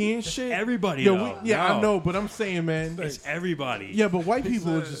European shit. everybody, Yo, though. I No. know, but I'm saying, man, like, It's everybody. yeah, but white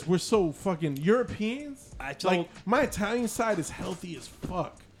people are just we're so fucking Europeans. I told- Like my Italian side is healthy as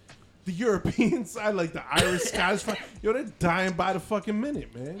fuck. The European side, like the Irish, Scottish, yo, they're dying by the fucking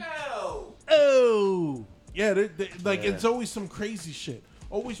minute, man. Oh. Yeah, like it's always some crazy shit.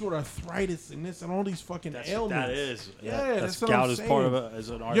 Always with arthritis and this and all these fucking That's ailments. what that is. Yeah, that's what gout I'm is saying. part of it as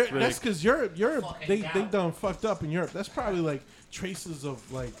an arthritic. That's because Europe, they done fucked up in Europe. That's probably like traces of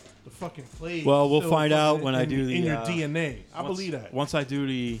like the fucking plague. Well, we'll still find out fucking when I do the in your uh, DNA. I once- believe that. Once I do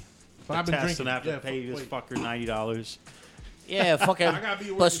the I've been test drinking. and I have to Yeah, pay this wait. fucker $90. Yeah, fucking I gotta be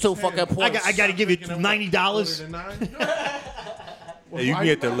plus working 2 fucking 10. points. I gotta give you Drinking them $90. quarter to nine. Hey, you can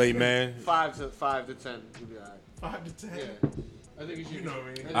get there late, man. 5 to 10. You'll be alright. 5 to 10. Yeah. I think you should. You know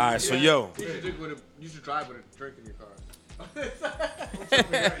me. All right, so yo, You should drink with you should drive with a drink in your car.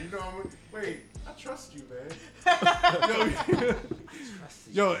 You know, wait, I trust you, man.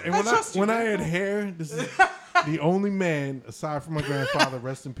 Yo, and when I had hair, this is the only man, aside from my grandfather,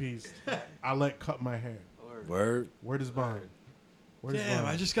 rest in peace, I let cut my hair. word. Word is bond. Word is Damn, bond.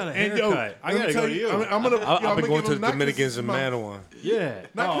 I just got a And, haircut. yo, I let me gotta tell go to you. I'm gonna. I've been going to the not 'cause Dominicans this is in my- Manawan. Yeah.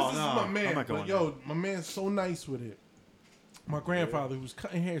 Not because no, this no, is my I'm man, not going but yo, my man's so nice with it. My grandfather, who was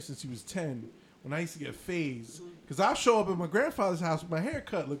cutting hair since he was 10, when I used to get phased, because I show up at my grandfather's house with my hair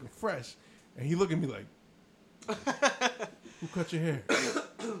cut looking fresh, and he look at me like, who cut your hair?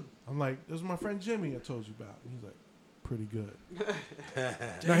 I'm like, this is my friend Jimmy I told you about. And he's like, pretty good.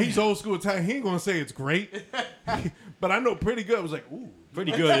 Now, he's old school Italian. He ain't going to say it's great, but I know pretty good. I was like, ooh.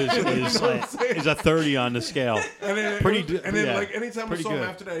 Pretty good is a 30 on the scale. And then, Pretty and then yeah, like anytime I pretty saw him good.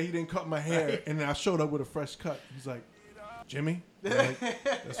 after that, he didn't cut my hair, and then I showed up with a fresh cut. He's like, Jimmy, I'm like,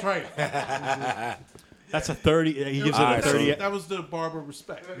 that's right. That's a 30. He gives it a Alright, 30. That was the barber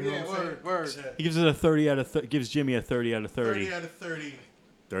respect. You know what I'm saying? Word. He gives it a 30 out of. Gives Jimmy a 30 out of 30 30. out of 30.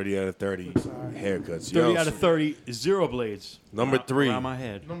 30 out of 30 haircuts. 30 Yo, out of 30. 0 blades. Number 3. Around my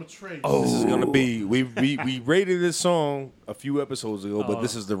head. Number 3. This is gonna be we rated this song a few episodes ago, but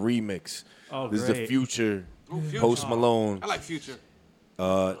this is the remix. Oh, This is the great. Future Future. Post Malone. I like Future.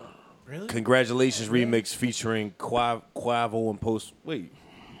 Really? Congratulations remix featuring Quavo and Post. Wait,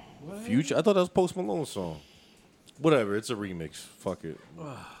 Future? I thought that was Post Malone's song. Whatever, it's a remix. Fuck it.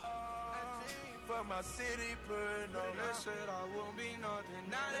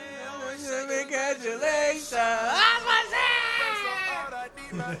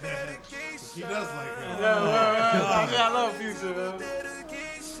 He does like that. I love Future, man.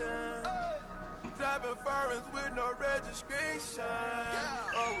 Driving foreigns with no registration.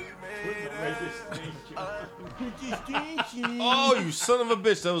 Oh, we made it. Oh, you son of a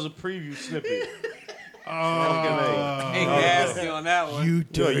bitch! That was a preview snippet. Ain't nasty on that one. You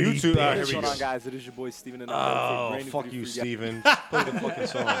Yo, you two. All right, here What's we going go. on, guys? It is your boy Steven, and Oh, I'm fuck you, Steven. Play the fucking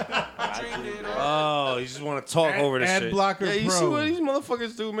song. Oh, you just want to talk over this Ad shit. blocker Yeah, you pro. see what these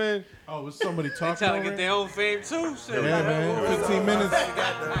motherfuckers do, man? Oh, was somebody They talking trying to over get their own fame too. Shit. Yeah, man. 15 minutes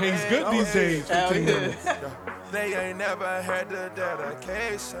pays good these days. 15 minutes. They ain't never had the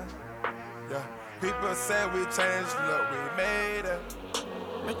dedication. Yeah, people say we changed, look, we made it.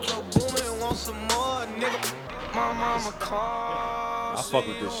 Metro Boomin want some more, nigga. My mama called. I fuck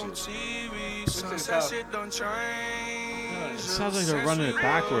with this shit. TV, sunset shit don't change. It sounds like they're running it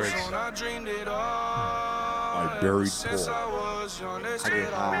backwards. I dreamed it all. I buried Since Paul. I was young, they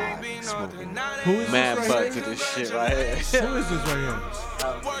said I would be nothing. Who is Mad this butt right to here? this shit right here. Who is this right here?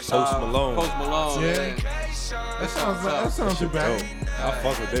 Post Malone. Post Malone. Yeah. That sounds too bad. I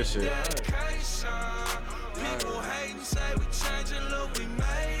fuck with this shit.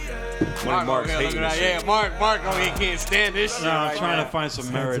 When Mark's over here hating looking this at- shit. Yeah, Mark over here can't stand this shit. No, I'm right trying now. to find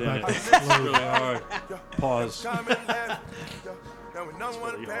some merit in it. About It's to explode. really hard. Pause.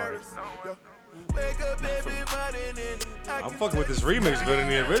 I'm fucking with this remix better than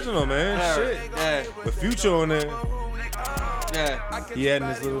the original, man. Shit. Yeah, With Future on there. yeah. He had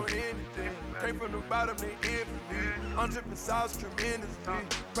this little. Came from the bottom, they envy me. I'm dripping sauce tremendously.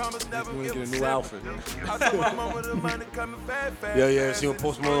 Promise never Gonna give get a a new cent. outfit. I told my mama the money coming fast. Yeah. See what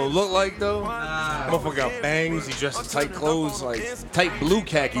Post Malone look like though? Motherfucker got bangs. He dressed in tight clothes, like tight blue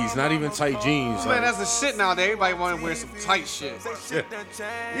khakis, not even tight jeans. Man, Like, that's the shit nowadays. Everybody want to wear some tight shit.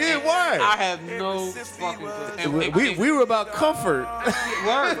 yeah, why? I have no fucking clue. We were about comfort.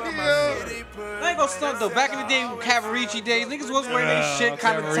 Word. I ain't gonna stunt though. Back in the day, Cavaricci days, niggas was wearing their shit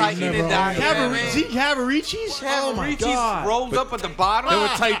kind of tight in never and down. Cavaricci's? Oh my Cavaricci's God. rolled up at the bottom. They were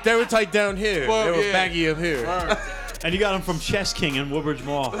tight. They were tight down here. Well, they were yeah. baggy up here. And you got them from Chess King in Woodbridge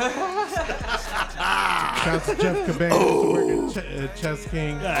Mall. Shouts to Jeff Caban, used to work at Chess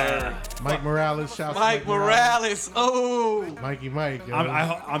King. Mike Morales, shouts to Mike Morales. Oh. Mikey Mike. Yo.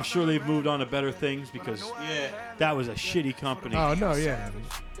 I'm sure they've moved on to better things because that was a shitty company. Oh, no, yeah.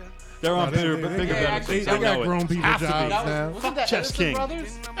 They're on bigger They benefits. I got know it. grown people Have to be. jobs now. Wasn't that Chess Edison King.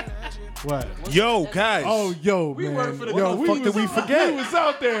 Brothers? What? Yo, guys. Oh, yo, man. work for the yo, What the fuck did we forget? We was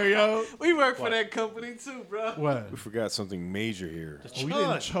out there, yo. We work for that company too, bro. What? We forgot something major here. Oh, we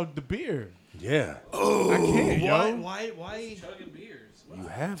didn't chug the beer. Yeah. I can't, yo. Why? Chugging beers. You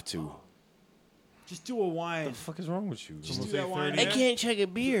have to. Just do a wine. What the fuck is wrong with you? Just do that wine. I can't chug a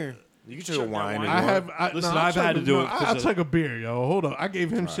beer. You can chug a wine. I have. Listen, I'll I've had chug to do no, it 'cause I'll of- chug a beer, yo. Hold on. I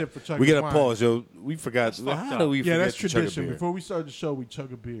gave him shit for chugging We gotta wine. pause, yo. We forgot. fucked How up. do we Yeah, forget that's to chug a tradition. beer? Before we start the show, we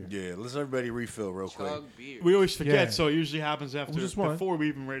chug a beer. Yeah, let's everybody refill real quick. Chug beer. We always forget, Yeah. so it usually happens after just one. before we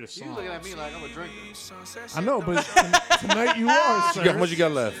even rate a You song. looking at me like I'm a drinker. I know, but tonight you are, sir. How much you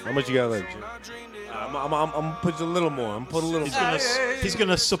got left? How much you got left? I'm gonna put a little more. I'm put a little. He's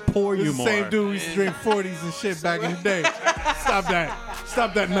gonna support This you is the more. same dude used to drink 40s and shit back in the day. Stop that.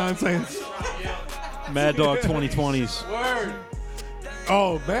 Stop that nonsense. Mad Dog 2020s. Word.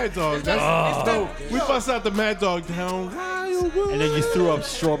 Oh, Mad Dog. That's dope. We bust out the Mad Dog down. And then you threw up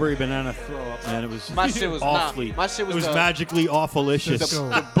strawberry banana throw up, man. It was My shit was awfully. not. My shit was it was the- magically awfulicious.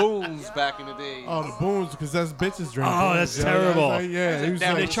 The booms back in the day. Oh, the Booms, because that's bitches drinking. Oh, that's Yeah, terrible. Like, yeah, he was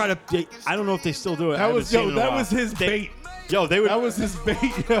And they like, try to. I don't know if they still do it. I that haven't was seen it yo. in a That while. was his bait. Yo, they would. That was his bait,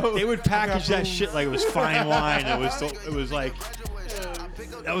 yo. They would package that Booms. shit like it was fine wine. It was like.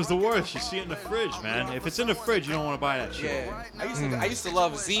 That was the worst. You see it in the fridge, man. If it's in the fridge, you don't want to buy that shit. Yeah. I used to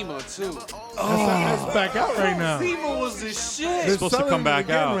love Zima too. That's back out right now. Zima was the shit. They're It's supposed to selling come it back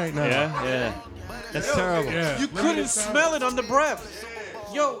again out. right now. Yeah. That's terrible. Yeah. You couldn't smell it on the breath.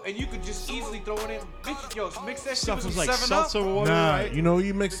 Yo, and you could just easily throw it in. Bitch, yo, mix that shit Stuff with was some like 7 Up. seltzer water, Nah, right? you know what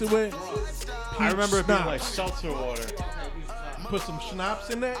you mix it with? I remember it being schnapps. like seltzer water. Put some schnapps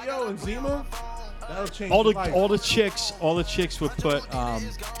in that, yo, and Zima. That'll change All your life. the chicks would put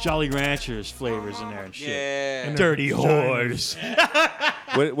Jolly Ranchers flavors in there and shit. Yeah. Dirty whores.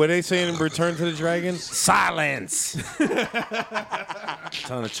 What they saying in Return to the Dragon? Silence.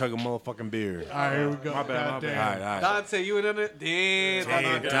 Trying to chug a motherfucking beer. All right, here we go. My bad. All right. Dante, you in it?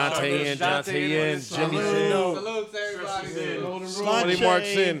 Damn. Dante in, Jimmy Salute to everybody. What he marks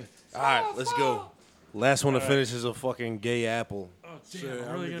in. All right, let's go. Last one to finish is a fucking gay apple.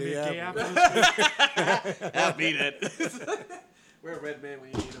 I'm really gonna be a gay apple. I'll beat it. We're a red man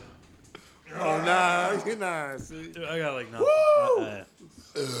when you need him. Oh, nah. See? I got like nothing.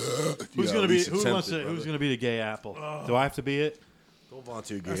 Who's gonna be? Who's gonna be the gay apple? Do I have to be it? Don't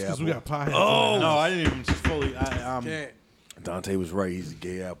volunteer gay Because apple. we got pie. Oh no, I didn't even fully. Dante was right. He's a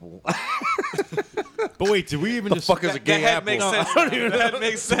gay apple. But wait, did we even The fuck is a gay That apple? makes sense. That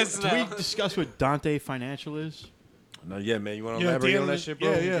makes sense Did now. we discuss what Dante Financial is? Not yet, man. You want to Yeah, elaborate on damn, that shit,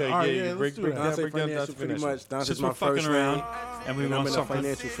 bro? yeah. All right, yeah, let's break do break that. down, Dante break down Financial, Dante pretty Financial. much. Dante's Since my we're fucking first around name, and we and I'm want in the something.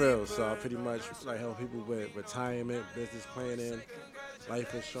 financial field, so I pretty much like help people with retirement, business planning,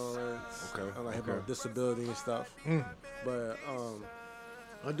 life insurance. Okay, I like okay. about disability and stuff. But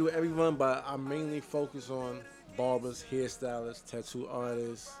I do everyone, but I mainly focus on barbers, hairstylists, tattoo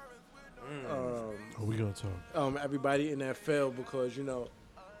artists. Oh, we gonna talk. Everybody in that field because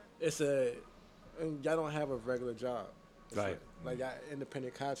it's y'all don't have a regular job, Right. Like y'all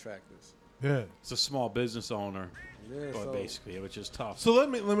independent contractors. Yeah. It's a small business owner, Yeah, but so basically, which is tough. So let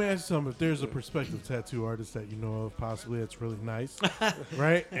me ask you something. If there's a prospective tattoo artist that you know of, possibly that's really nice,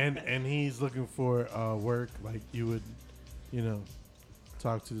 right? And he's looking for work, like you would,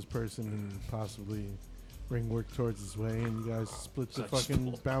 talk to this person and possibly bring work towards his way, and you guys split the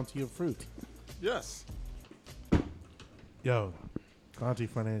fucking bounty of fruit. yes. Yo, Dante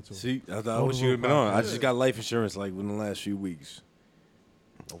Financial. See, I Oh, wish you would have been on. I yeah. just got life insurance like within the last few weeks.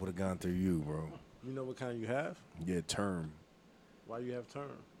 I would have gone through you, bro. You know what kind you have? Yeah, term. Why you have term?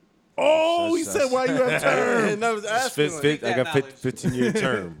 Oh, he That's- said, "Why you have term?" No, I was It's asking. I got knowledge. 15-year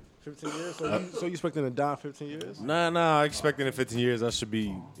term. 15 years. So you expecting to die 15 years? Nah. I expecting in 15 years I should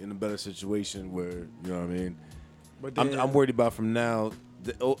be in a better situation where, you know what I mean? But I'm worried about from now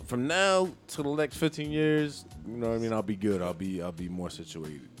to the next 15 years, you know what I mean? I'll be good. I'll be more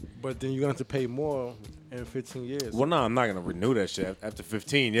situated. But then you're going to have to pay more in 15 years. Well, no, I'm not gonna renew that shit after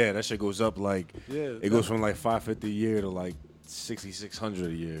 15. Yeah, that shit goes up like it goes from like $550 a year to like $6,600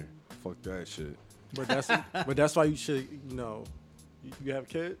 a year. Fuck that shit. But that's why you should, you have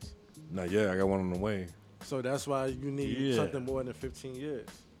kids. Nah, yeah, I got one on the way. So that's why you need something more than 15 years.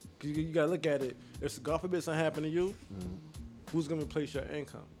 'Cause you got to look at it. If God forbid something happen to you, who's going to replace your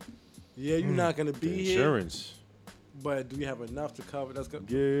income? Yeah, you're not going to be here. Insurance. but do you have enough to cover? That's good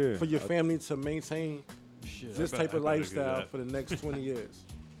Yeah. for your family to maintain Shit, this I type of better do lifestyle that. for the next 20 years.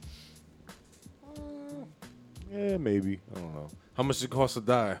 Yeah, maybe. I don't know. How much it cost to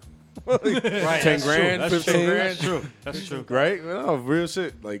die? Right, 10 that's true. grand, That's 15 true. grand? That's true. That's true. Right? No, real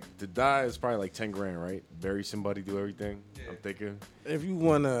shit. Like, to die is probably like 10 grand, right? Bury somebody, do everything. I'm thinking. If you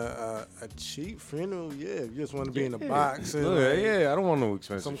want a cheap funeral, yeah. If you just want to be in a box and Look, like, yeah, I don't want no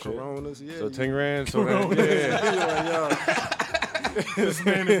expensive some shit. Coronas, yeah. So you- 10 grand. So that, yeah. This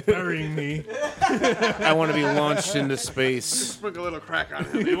man is burying me. I want to be launched into space. Sprinkle a little crack on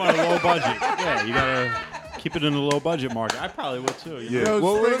him. You want a low budget. Yeah, you gotta keep it in the low budget market. I probably would too. You know? Yeah.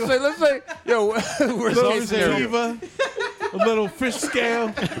 Well, let's say, yo, worst Little case scenario. sativa, a little fish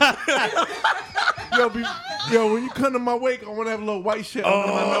scale. Yo, when you come to my wake, I want to have a little white shit under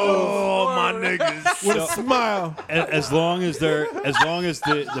my nose Oh, my niggas. with a smile. As long as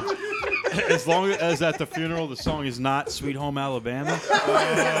at the funeral the song is not "Sweet Home Alabama,"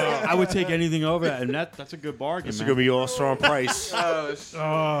 I would take anything over that, and that's a good bargain. It's man. going to be all strong price. Oh,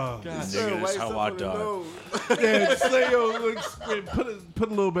 God, nigga, that's how I died. yeah, just say, yo, look, put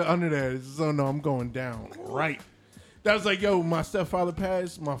a little bit under there. So no, I'm going down right. That was like, yo, my stepfather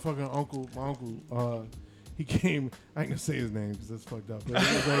passed. My uncle, he came. I ain't gonna say his name because that's fucked up. But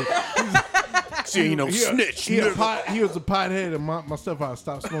he was like, See, you know, snitch. He was a pothead, and my stepfather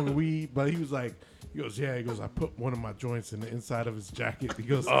stopped smoking weed. But he was like, he goes, I put one of my joints in the inside of his jacket. He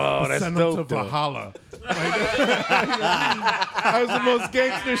goes, Oh, that's send him dope, to though. Valhalla. That was the most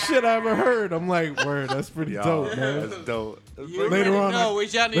gangster shit I ever heard. I'm like, word, that's pretty dope, man. That's dope. Later on, know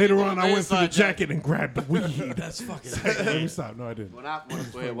what y'all need later to do on, on I the went to the inside job. jacket and grabbed the weed. That's fucking. Let me stop. No, I didn't.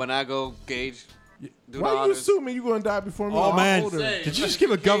 When I go gauge, do Why the you honors. assuming you gonna die before me? Oh I'm man, older. Say. did you just give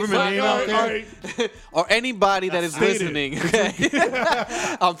a government All name right, out All there? right. or anybody that is Stated. listening,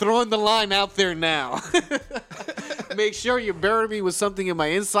 okay? I'm throwing the line out there now. Make sure you bury me with something in my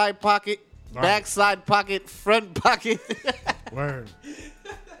inside pocket, Right. backside pocket, front pocket. Word.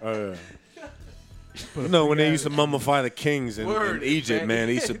 You know, when they used to mummify the kings in Word, Egypt, man. man,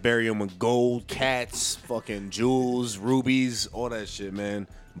 they used to bury them with gold, cats, fucking jewels, rubies, all that shit, man.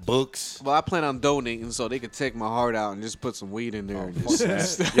 Books. Well, I plan on donating so they could take my heart out and just put some weed in there. And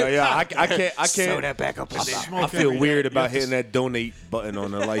just Yeah, I can't. sew that back up in there. I feel weird about hitting that donate button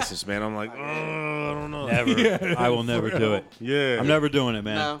on the license, man. I'm like, I don't know. Never. I will never do it. Yeah, I'm never doing it,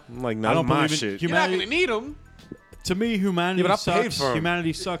 man. No. I'm like, I not don't my believe in shit. You're not humanity. going to need them. To me, humanity Yeah, but I paid sucks. for 'em.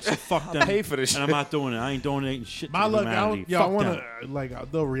 Humanity sucks. So fuck them. paid for this and I'm shit. not doing it. I ain't donating shit My to luck, humanity. I Fuck want them. to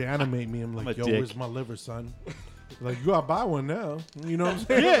they'll reanimate me. I'm I'm like, a yo, dick. where's my liver, son? Like, you gotta buy one now. You know what I'm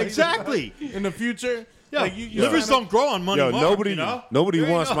saying? Yeah, Like, exactly. In the future, Yeah, like you livers sign up- don't grow on money. Yo, Mark, nobody you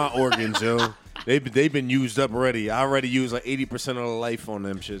know? wants my organs, yo. They've been used up already. I already used like 80% of the life on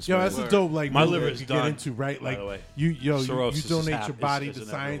them shits. Yo, man. that's a dope like My movie liver that is you done, get into, right? by Like the way. you Cirrhosis is donate your body is to inevitable.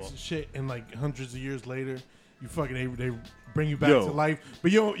 science and shit, and like hundreds of years later, you fucking they bring you back Yo. to life.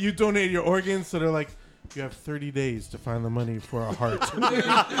 But you donate your organs, so they're like, you have 30 days to find the money for a heart. You know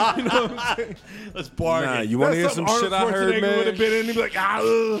what I'm saying? Let's bargain. Nah, you want to hear That's some something shit I Arnold heard, Schwarzenegger would have man? been in. He'd be like,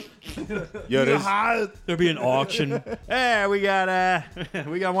 Yo, the there's, heart. There'll be an auction. Hey, we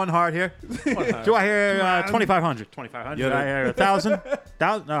got one heart here. Do I hear 2,500? 2,500. Yeah, Do I hear 1,000?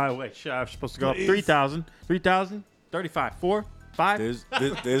 1,000? No, wait. Shit, I was supposed to go up. 3,000. 3,000. 35. 4. 5.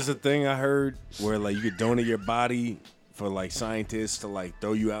 there's a thing I heard where like you could donate your body for like scientists to like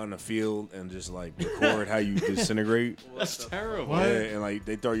throw you out in the field and just like record how you disintegrate. That's terrible. Yeah, and like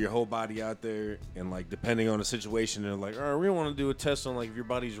they throw your whole body out there, and like depending on the situation, they're like, all right, we want to do a test on like if your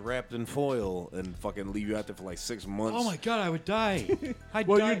body's wrapped in foil and fucking leave you out there for like 6 months. Oh my God, I would die. I'd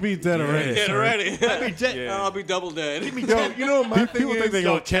Well, die. you'd be dead already. Get sir. ready. I'd be dead. Yeah. I'll be double dead. Yo, you know what my thing People is? think they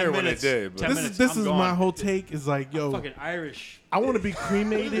Yo, don't care 10 when they minutes. did, but 10 This minutes, is this I'm is gone. my whole take. Is like, yo, Fucking Irish. I want to be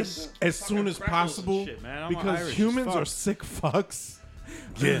cremated as soon as freckles and possible shit, man. I'm because Irish as humans fuck. are sick fucks.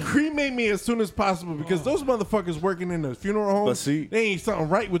 Cremate me as soon as possible because those motherfuckers working in the funeral home, But see- they ain't something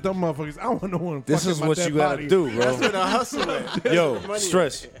right with them motherfuckers. I want no one. this fucking is my what dead you gotta body. do, bro. The hustle at. Yo,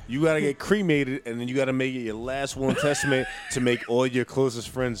 stress. You gotta get cremated, and then you gotta make it your last will and testament to make all your closest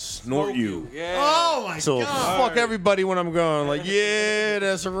friends snort you. Yeah. Oh my So God. fuck everybody when I'm gone. Like, yeah,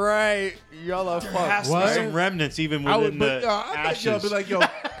 that's right. Y'all are Has fucked. to be What? some remnants even I within would, but the I think y'all ashes. be like, yo,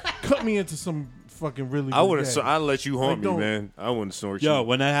 cut me into some fucking really. I good wouldn't. gag. So I'd let you haunt Like, me, don't- man. I wouldn't snort Yo, you.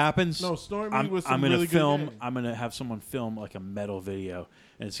 when that happens, No, snort me I'm, with some I'm gonna really good film. gag. I'm gonna have someone film like a metal video,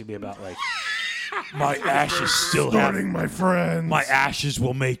 and it's gonna be about like my ashes still have. Snorting my friends. My ashes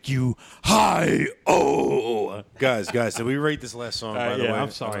will make you high. Oh, guys, did we rate this last song? By the yeah, way,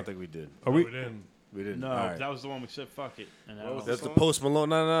 I'm sorry. I don't think we did. are we? We didn't. We didn't. No, All right. that was the one we said fuck it. And that What was was That's the the song? Post Malone.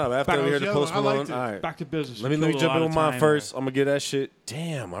 No. After Back we was heard the yellow. Post I liked Malone. it. All right. back to business. Let me We killed a jump lot in of with mine time first. there. I'm gonna get that shit.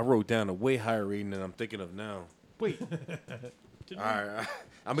 Damn, I wrote down a way higher rating than I'm thinking of now. Wait. All right,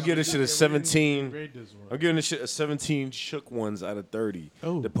 I'm gonna give this shit a 17. Grade this one. I'm giving this shit a 17 shook ones out of 30.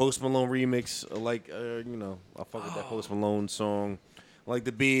 Oh. The Post Malone remix, I fuck with that Post Malone song. I like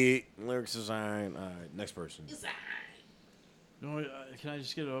the beat, lyrics design. All right, next person. No, can I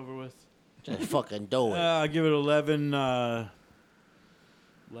just get it over with? Just fucking do it. I give it 11.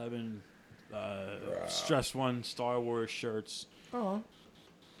 11 Stress One Star Wars shirts Oh,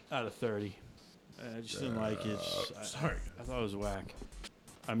 out of 30. I just didn't like it. sorry. I thought it was whack.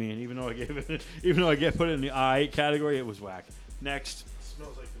 I mean, even though I put it in the I category, it was whack. Next,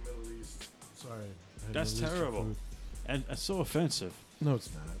 Smells like the Middle East. Sorry. I had that's Middle Eastern terrible, food. and it's so offensive. No, it's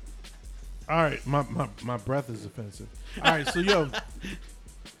not. All right, my breath is offensive. All right, so yeah,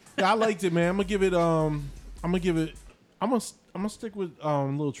 I liked it, man. I'm gonna stick with a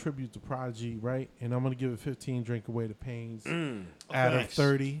little tribute to Prodigy, right? And I'm gonna give it 15 Drink Away the Pains out of Thanks.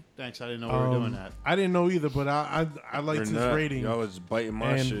 30. Thanks, I didn't know we were doing that. I didn't know either, but I liked Or his not. rating. Y'all was biting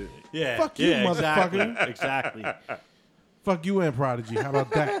my And- shit. Yeah, Fuck you, exactly, motherfucker. exactly. Fuck you and Prodigy. How about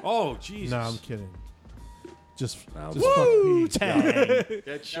that? Oh, Jesus. No, I'm kidding. Just fuck Woo! Pete. Tang.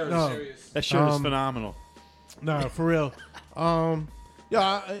 That shirt, No. that shirt is Um, phenomenal. No, for real.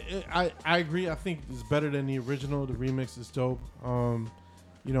 Yeah, I agree. I think it's better than the original. The remix is dope.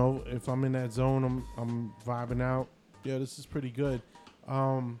 If I'm in that zone, I'm vibing out. Yeah, this is pretty good.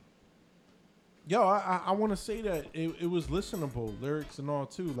 I want to say that it was listenable, lyrics and all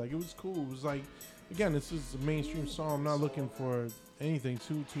too. Like it was cool. It was like, again, this is a mainstream song. I'm not looking for anything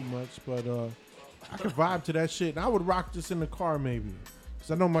too much, but I could vibe to that shit. And I would rock this in the car maybe.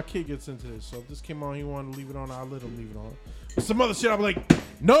 Because I know my kid gets into this. So if this came on, he wanted to leave it on, I'll let him leave it on. But some other shit, I'll be like,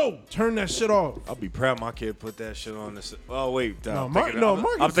 no, turn that shit off. I'll be proud my kid put that shit on this. Oh, wait. No, I'm Mark- thinking, no, I'm,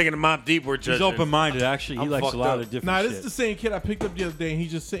 Mark I'm is- thinking of Mobb Deep we're He's judging. open-minded, actually. He I'm likes a fucked lot up. of different Nah, shit. this is the same kid I picked up the other day, and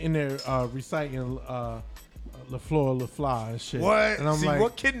he's just sitting there reciting LaFleur, LaFla and shit. What? And I'm See, like,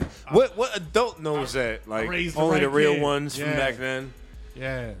 what kid? What adult knows that? Like raised the only the right real kid. ones from Yeah. back then.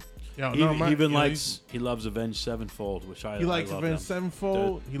 yeah. Yo, He, no, my- he even you know, likes. He loves Avenged Sevenfold, which I He likes I love Avenged them.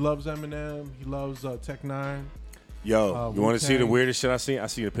 Sevenfold. He loves Eminem. He loves Tech N9ne. Yo, you want to see the Wu-Tang. weirdest shit I seen? I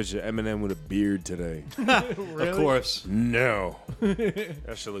seen a picture of Eminem with a beard today. Of course. No,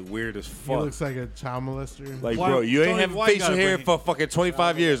 that shit look weird as He fuck. looks like a child molester. Like, Why- bro, you ain't Tony, having why you facial gotta hair bring- for fucking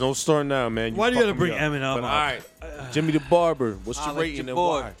 25 years. Don't start now, man. Why do you gotta fucking bring me up. Eminem But up? all right, Jimmy the Barber. What's your like rating your and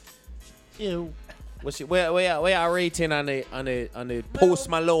boy. why? Ew. What's your where our rating on the Post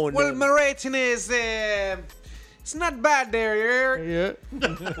Malone? Well, then? my rating is it's not bad there. Yeah.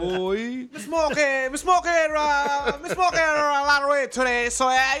 Boy. Me smoking a lot of weed today, so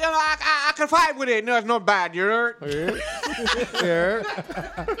I can vibe with it. No, it's not bad. You heard? Yeah.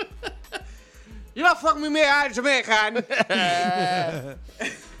 You don't fuck with me, I'm Jamaican.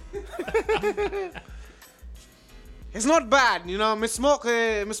 It's not bad, you know. Me smoke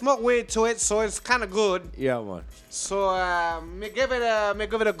weed to it, so it's kind of good. Yeah, man. So me give it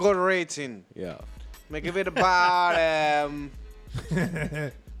a good rating. Yeah. Me give it about me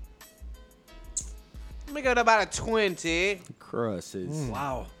give it about a 20. Crosses.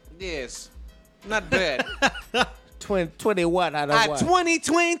 Wow. Yes, not bad. 20 what out of A 20,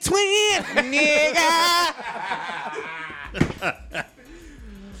 nigga.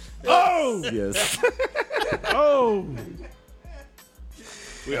 Oh! Yes. Oh!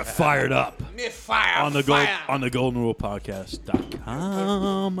 We are fired up Me fire on the fire. Golden Rule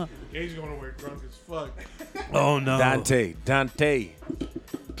Podcast.com. He's going to work drunk as fuck. Oh no. Dante.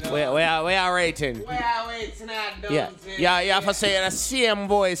 Where our rating? Where are we tonight, Yeah. Yeah, for saying the same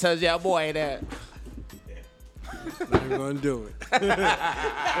voice as your boy there. Not even gonna do it.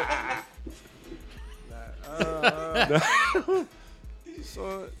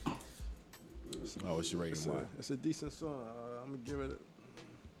 So Oh, what's your rating? Why? it's a decent song. I'm gonna give it.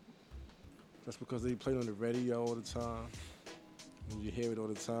 That's because they play it on the radio all the time. And you hear it all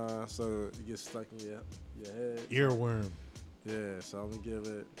the time, so it gets stuck in your head. Earworm. Yeah, so I'm gonna give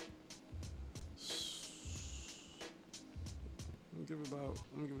it. I'm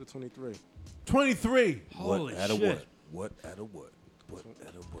gonna give it a 23. 23. Holy what out of shit. what? What out of what? What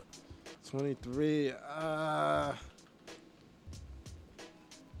out of what? 23.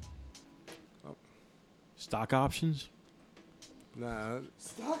 Stock options. Nah.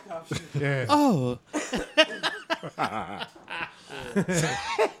 Yeah. Oh.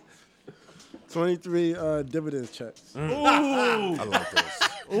 23 dividends checks. Ooh. I like this.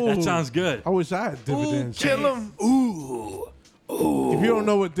 That sounds good. I wish I had dividends. Kill him. Ooh. If you don't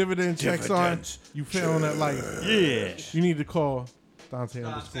know what dividend checks are, you failing at life. Yeah. You need to call Dante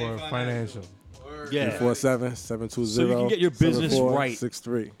underscore financial. Yeah. 347-720. So you can get your business right.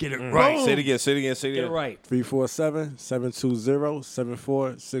 7463. Get it Right. right. Say it again. Say it again. Say it Get again. it right.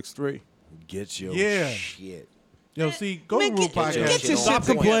 347-720-7463. Get your Yeah. shit. Yo, see, go to Rule Podcast. Stop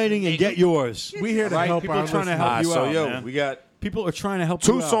complaining and get yours. We here to Right? help People our are trying to listeners. help you so out, yo, man. we got People are trying to help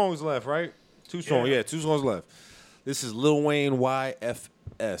you two out. songs left, right? Two songs. Yeah, 2 songs left. This is Lil Wayne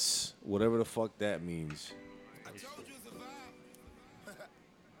YFS, whatever the fuck that means.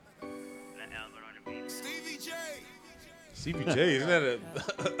 Stevie J, isn't that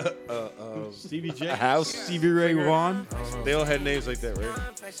Stevie J. a house? Stevie Ray Vaughan. They all had names like that, right?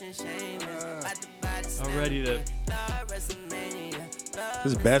 I'm ready to.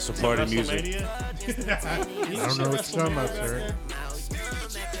 This is bachelor party music. I don't know what you're talking about, sir.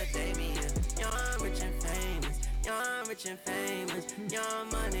 Rich and famous, young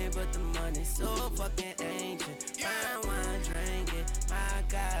money, but the money so fucking ancient. Fine wine, drink it, my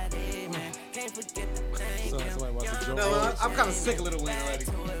God, amen. Can't forget the thank you. No, I'm kind of sick of Lil Wayne already.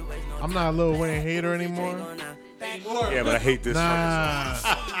 I'm not a Lil Wayne hater anymore. Yeah, but I hate this Nah.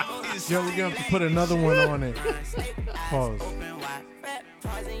 Yo, we're going to have to put another one on it. Pause.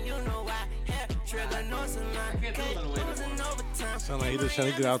 Sound like he just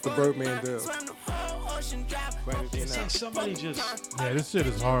trying to get out the Birdman deal. It's like somebody just. Yeah, this shit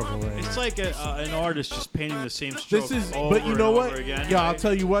is horrible right It's now. like an artist just painting the same stroke. This is, over but you know and what? over again, Yo, I'll right?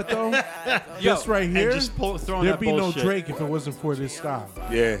 tell you what though. This right and here, just throwing there'd that be bullshit. no Drake if it wasn't for this style.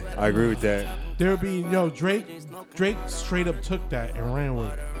 Yeah, I agree with that. There'd be Drake straight up took that and ran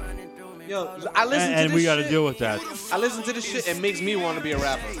with it. Yo, I listen to And this we got to shit. deal with that. I listen to this shit. It makes me want to be a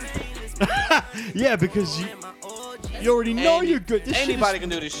rapper. Yeah, because you already know And you're good. This anybody shit can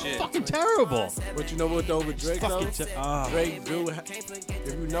do this shit. is fucking terrible. But you know what though with Drake though? Fucking Drake do.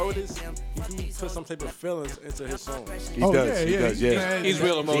 If you notice, he put some type of feelings into his songs. He Oh, does. He yeah, does. yeah. Yeah. He's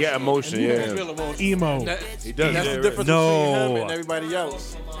real emotional. He got emotion. He's Yeah. real emotional. Emo. He does. That's Yeah, the difference No. between him and everybody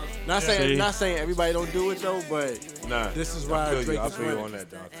else. Not saying See? not saying everybody don't do it though, but Nah, this is I why feel Drake you. I is feel you winning. on that,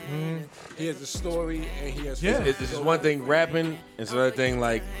 Dante. He has a story and he has. Yeah. It's just one thing rapping, it's another thing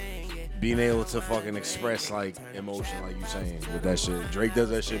like being able to fucking express like emotion, like you saying with that shit. Drake does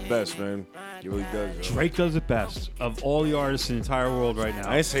that shit best, man. He really does. Yo. Drake does it best of all the artists in the entire world right now.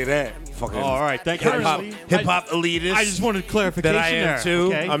 I didn't say that. Fucking Oh, all right, thank you. hip hop elitist. I just wanted clarification that I am there, too.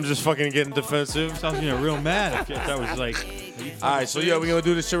 okay? I'm just fucking getting defensive. Sounds real mad if that was like. All right, so yeah, we're gonna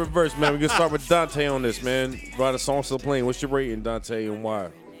do this shit reverse, man. We're gonna start with Dante on this, man. While the song's still playing, what's your rating, Dante, and why?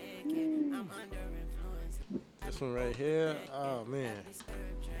 This one right here. Oh man.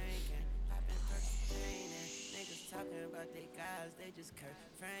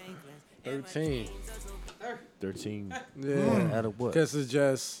 13. 13. Yeah. Out of what? Because it's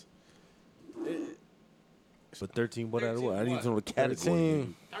just But 13, what out of what? I didn't even know the category.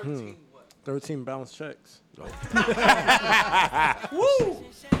 13. 13 bounce checks.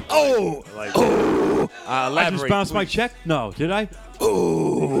 Oh! Like, I elaborate, just bounced my please. check? No, did I?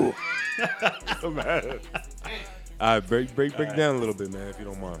 Ooh. All right, break down a little bit, man, if you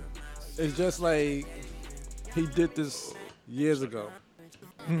don't mind. It's just like he did this years ago.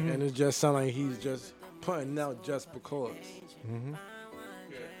 And it just sounds like he's just putting out just because.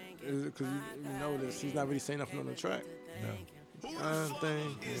 Because you notice he's not really saying nothing on the track. I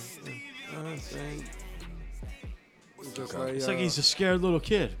think. It's just like, It's like he's a scared little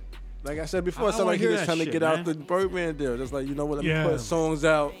kid. like I said before, I it sounded wanna like he hear was that trying to shit, get man. out the Birdman deal. Just like, you know what, let Yeah. me put songs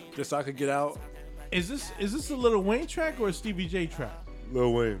out just so I could get out. Is this a Lil Wayne track or a Stevie J track?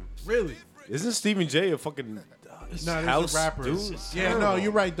 Lil Wayne. Really? Isn't Stephen J a fucking No, house there's a rapper. dude? Yeah, no,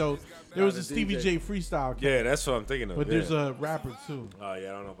 you're right though. There was the a Stevie DJ. J freestyle, Yeah, that's what I'm thinking of. but yeah. there's a rapper too. Oh, yeah,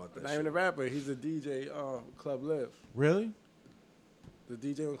 I don't know about that Not shit. even a rapper, he's a DJ, Club Live. Really? The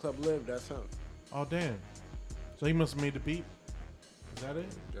DJ on Club Live, that's him. Oh damn. So he must have made the beat. Is that it?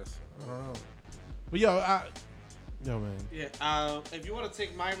 Yes. I don't know. But yo, man. Yeah. If you want to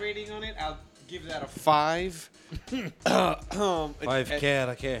take my rating on it, I'll give that a 5. 5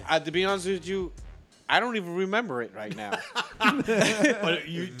 cat, To be honest with you, I don't even remember it right now. But did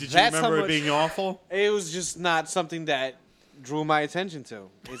you That's how remember it much- being awful? It was just not something that drew my attention to.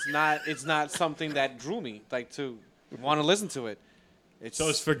 It's not something that drew me like to want to listen to it. So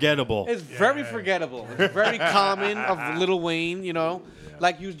it's forgettable. It's very forgettable. It's very common of Lil Wayne, you know.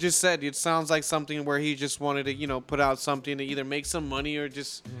 Like you just said, it sounds like something where he just wanted to, put out something to either make some money or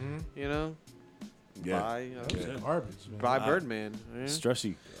just, buy Garbage, man. Birdman. Yeah.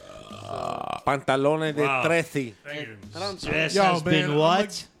 Stressy. Pantalones de 13. Stress Yo, has man, been I'm what?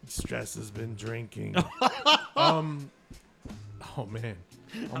 like- stress has been drinking. Oh man,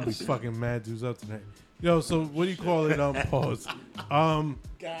 I'm gonna be fucking mad dudes up tonight. Yo, so what do you call it? Pause.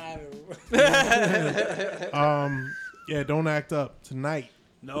 Yeah, don't act up tonight.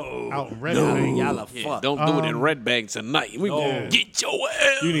 No. Out in Red Bank. Yeah, don't do it in Red Bank tonight. We gonna get your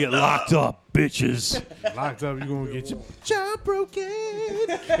ass. You're gonna get locked up, bitches. Locked up, you gonna get your job broken.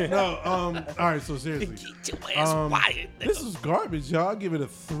 No, all right, so seriously. Get your ass wired. This is garbage, y'all. I'll give it a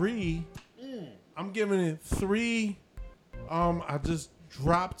 3. I'm giving it 3. I just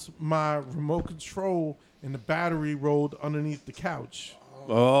dropped my remote control and the battery rolled underneath the couch.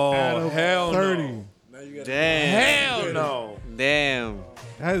 Oh, Out of hell 30. no. Damn. Hell no. Damn.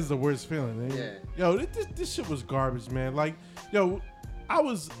 That is the worst feeling. Man. Yo, this shit was garbage, man. Like, yo, I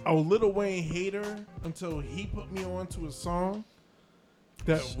was a Lil Wayne hater until he put me on to a song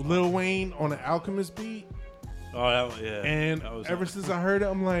that Lil Wayne on the Alchemist beat. Oh, yeah. And that was ever since I heard it,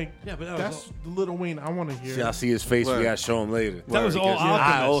 I'm like, Yeah, but that that's was the Lil Wayne I want to hear. See, I see his face. We gotta show him later. That was all Because I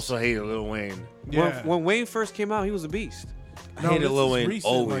Alchemist. also hated Lil Wayne. Yeah. When Wayne first came out, he was a beast. I hated this Lil is Wayne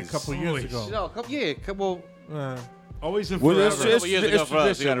recent, always. like a couple years ago. No, couple. Always and Well, forever. it's Couple years ago for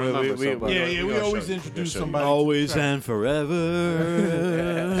us, you gotta remember something. Yeah, we always introduce somebody. Always and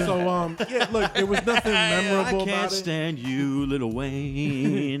forever. So, yeah, look, there was nothing memorable I can't about it. stand you, Little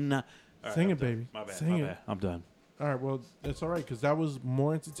Wayne. All right, Sing I'm it, done. baby. My bad. Sing my it. bad. I'm done. All right, well, that's all right because that was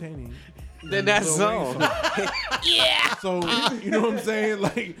more entertaining. Then that Lil song. Wayne yeah. So you know what I'm saying?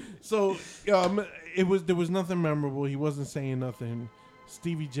 Like, so there was nothing memorable. He wasn't saying nothing.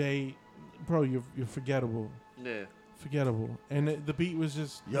 Stevie J, bro, you're forgettable. Yeah. Forgettable. And the beat was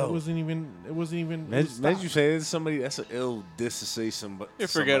just Yo. it wasn't even. It was Imagine stopped. you say this to somebody. That's an ill diss to say somebody. You're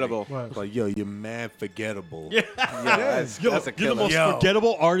forgettable. What? Like, yo, you're mad forgettable. Yeah. That's a You're the killer. most Yo.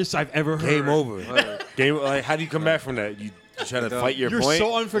 forgettable artist I've ever heard. Game over. Game. Like, how do you come back from that? You try to fight your You're point.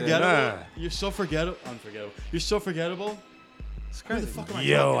 so unforgettable. Nah. You're so forgettable. Unforgettable. You're so forgettable. Who the fuck am I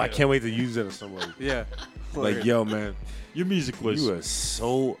Yo, talking I to? can't wait to use that on somebody. Yeah. Like, yo, man, Your music was you are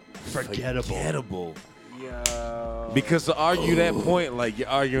so forgettable. forgettable. Yeah. Because to argue that point, like you're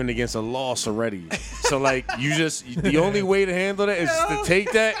arguing against a loss already. So like the only way to handle that is to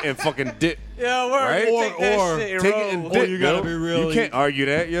take that and fucking dip. Yeah, word. Right? Take that Or shit and take roll. it and Or dip. you gotta yo. be really- You can't argue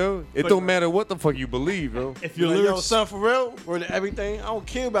that, yo. It don't matter what the fuck you believe, yo. If your Like, yo, lyrics, son, for real, or everything, I don't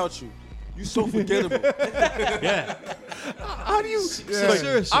care about you. You so forgettable. yeah. How do you?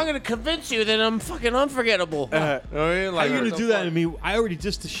 Seriously. I'm gonna convince you that I'm fucking unforgettable. You know what I mean? How Like, you gonna do that to me? I already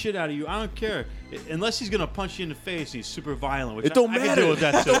dissed the shit out of you. I don't care. Unless he's gonna punch you in the face and he's super violent. Which It don't I can matter. deal with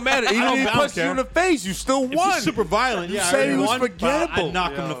that too. It don't matter. Even if he punched you in the face, you still If won. he's super violent, You yeah, I say already he was won, but forgettable. I'd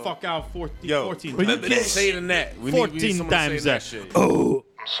knock him the fuck out 14 Yo, 14 but you times. Let's say it in that. We need 14 someone to say times that that. shit. Oh.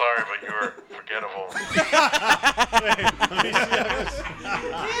 I'm sorry, but you were forgettable.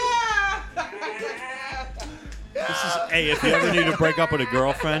 Hey, if you ever need to break up with a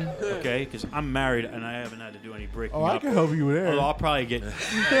girlfriend, okay, because I'm married and I haven't had to do any breaking Oh, I up. can help you there. Although I'll probably get.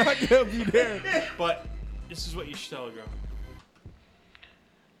 I can help you there. But this is what you should tell a girl.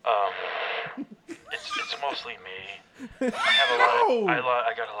 It's mostly me. I have a lot.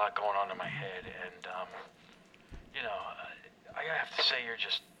 I got a lot going on in my head, and you know, I have to say, you're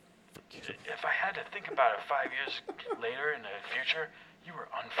just. If I had to think about it 5 years later in the future, you were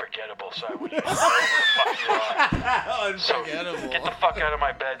unforgettable. So I wouldn't even know who the fuck you are. Unforgettable. So get the fuck out of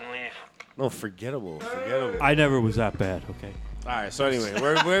my bed and leave. No, forgettable. Forgettable. I never was that bad, okay? All right. So anyway,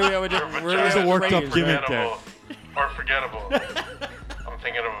 where we at with There's a worked up gimmick there. Or forgettable. I'm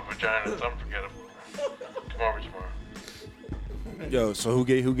thinking of a vagina that's unforgettable. Come over tomorrow. Yo, so who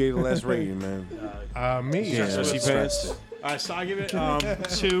gave the last rating, man? Me. Yeah, so she passed. All right, so I give it 2.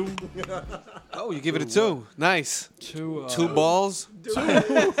 Oh, you give it a 2. Nice. 2. 2 balls.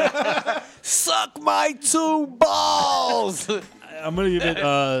 Suck my 2 balls. I'm gonna give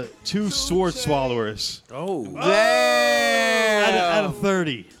it 2 sword swallowers. Oh. Damn. Out of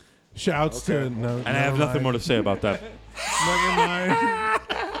 30. Shouts to no. And I have nothing more to say about that. Never mind. All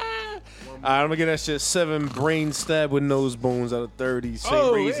right, I'm gonna get that shit 7 brain stab with nose bones out of 30. Same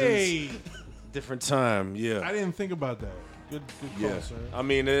Oh, reasons. hey. Different time. Yeah. I didn't think about that. Good call, Yeah. sir. I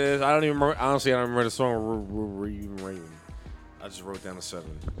mean, it is, I don't even remember. Honestly, I don't remember the song we're even rating. I just wrote down a 7.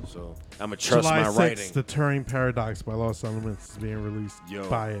 So I'm gonna trust July my 6th, writing. The Turing Paradox by Lost Elements is being released. Yo.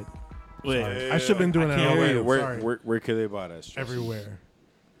 Buy it. Wait, I should have been doing that can't already. hear Where, Sorry. where could they buy that? Stress? Everywhere.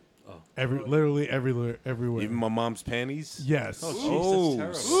 Oh. Literally everywhere. Even my mom's panties. Yes. Oh,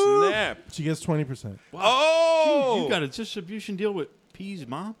 that's snap! She gets 20%. Oh, you got a distribution deal with Peas,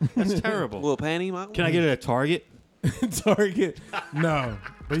 Mom? That's terrible. Little panty, mom. Can I get it at Target? Target. No,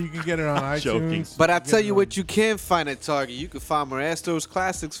 but you can get it on iTunes. joking. But I You can tell get you it what, you can find at Target. You can find Maestro's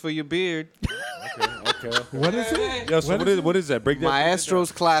Classics for your beard. Okay. on- What is it? Yo, so what is that? Break that.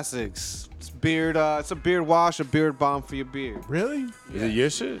 Maestro's Classics. It's beard. It's a beard wash, a beard balm for your beard. Really? Is it your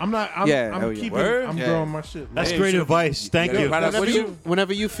shit? I'm not. I'm, Yeah, I'm hell yeah. keeping. Word? I'm Yeah. growing my shit. That's Hey, great so- advice. Thank Yeah, you. right,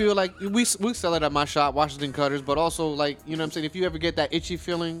 Whenever you feel like we sell it at my shop, Washington Cutters, but also like you know what I'm saying. If you ever get that itchy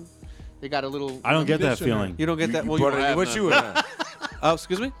feeling, they got a little. I don't get that conditioner. feeling. You don't get that. You Well, brought don't any have with none. you or not?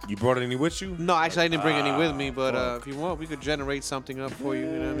 Excuse me. You brought any with you? No, actually, I didn't bring any with me. But if you want, we could generate something up for you.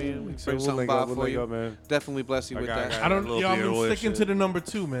 You know what I mean? We can bring something by for you. man. Definitely bless you with that. I don't. Little Yo, beard I'm oil sticking shit. to the number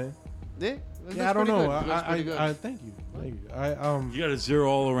 2, man. Yeah, Yeah, I don't know. I I thank you. Thank you. You got a zero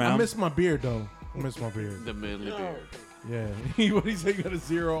all I around. miss my beard though. I miss my beard. the manly beard. Yeah. What do you say? You got a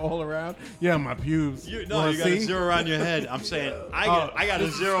 0 all around? Yeah, my pubes. You Wanna got a see? zero around your head. I'm saying I got a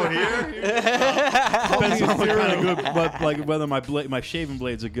zero here. Call me Depends a on what kind of zero. good, but like whether my shaving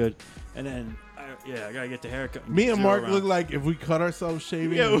blades are good, and then I gotta get the haircut. Me and Zero Mark around. look like if we cut ourselves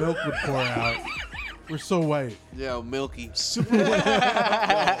shaving, Yeah. the milk would pour out. We're so white. Yo, Milky. super white.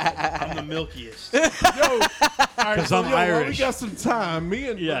 I'm the milkiest. Yo, all right, 'Cause so I'm yo, while we Irish. got some time. Me and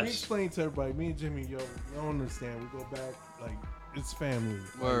let me Yes. explain to everybody. Me and Jimmy, yo, you don't understand. We go back like it's family.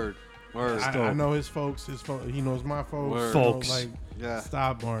 Word. Word. I know his folks. He knows my folks. Word. you know, Folks. like, Yeah.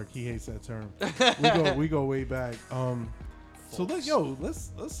 stop, Mark. He hates that term. we go way back. So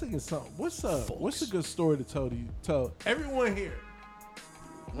let's sing a song. What's a good story to tell everyone here?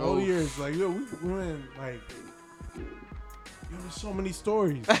 All the years, like yo, we went like. Yo, there's so many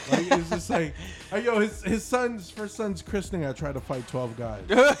stories. Like, it's just like, yo, his first son's christening. I tried to fight 12 guys.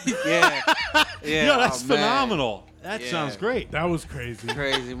 Yeah. Yeah. Yo, that's oh, man. phenomenal. That Yeah. sounds great. That was crazy.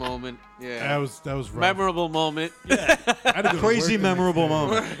 Crazy moment. Yeah. That was rough. Memorable moment. I had to go to Crazy work the next memorable day.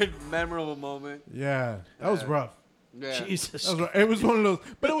 moment. Memorable moment. Yeah, that was rough. Yeah. Jesus. That was rough. It was one of those,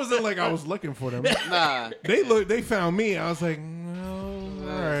 but it wasn't like I was looking for them. Nah. They found me. I was like, no,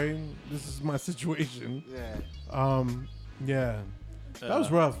 all right, this is my situation. Yeah. Yeah, that was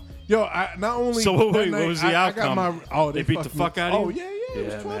rough. Yo, I not only. So wait, that what night, was the I got outcome? They beat the fucked fuck me. out of you? Oh yeah, it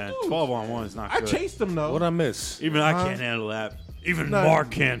was Yeah, 12 man. dudes. 12-on-1 is not I good. chased them though. What I miss? Even I Huh? can't handle that. Even No, Mark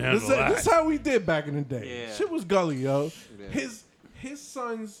can't handle that. This is how we did back in the day. Yeah. Shit was gully, yo. Yeah. His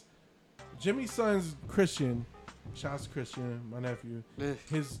son's, Jimmy's son's Christian. Shouts to Christian, my nephew. Yeah.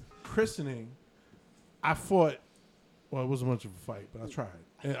 His christening, I fought. Well, it wasn't much of a fight, but I tried.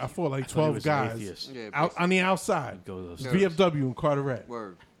 And I fought like I thought he 12 was an guys atheist. Yeah. out on the outside. Go to those. Yeah. VFW in Carteret.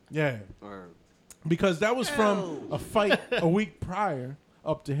 Word. Yeah, Word. because that was from a fight a week prior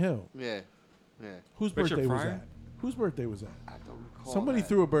up the hill. Yeah. Yeah. Whose Richard birthday was Pryor? that? Whose birthday was that? I don't recall. Somebody that.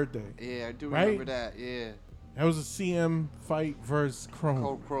 threw a birthday. Yeah, I do Right? remember that. Yeah. That was a CM fight versus Chrome.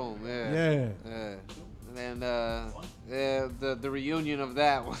 Cold Chrome. Yeah. Yeah. Yeah. And the reunion of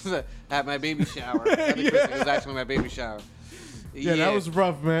that was at my baby shower. It was actually my baby shower. Yeah, that was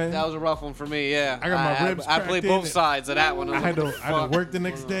rough, man. That was a rough one for me. Yeah, I got my ribs I played cracked both in. sides of that one. I had was to like, I had fuck. to work the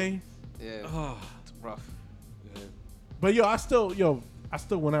next day. Yeah, it's rough. Yeah. But I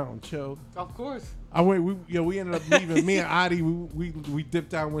still went out and chilled. Of course. We ended up leaving. Me and Adi, we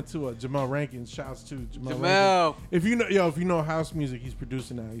dipped out and went to Jamel Rankins. Shouts to Jamel. Jamel. Rankins. If you know house music, he's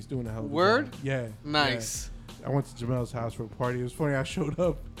producing now. He's doing a hell of a Word? job. Yeah. Nice. Yeah. I went to Jamel's house for a party. It was funny. I showed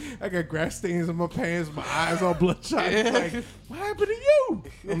up. I got grass stains on my pants. My eyes all bloodshot. He's like, what happened to you?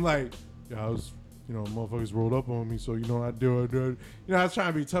 I'm like, I was, motherfuckers rolled up on me. So, I do it. I was trying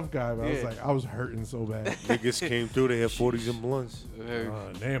to be a tough guy, but I was like, I was hurting so bad. Niggas came through. They had 40s and blunts.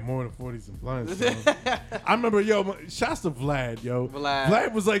 They had more than 40s and blunts. So. I remember, shouts to Vlad, yo.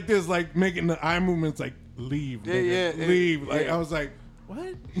 Vlad was like this, like making the eye movements, like leave, nigga, leave. Like I was like,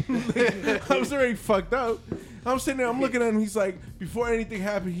 what? I was already fucked up. I'm sitting there, I'm looking at him. He's like, before anything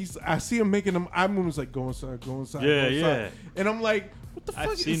happened, I see him making them eye movements, like go inside, go inside, Yeah, go inside. yeah. And I'm like, what the fuck?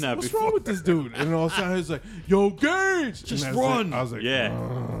 I've seen that what's before. wrong with this dude? And all of a sudden he's like, yo, Gage, Just And that's run. it. I was like, Yeah.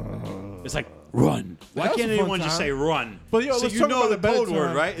 "Ugh." It's like run. Why That was can't a fun anyone just time. say run? But, yo, so let's you talk know about the a better code word,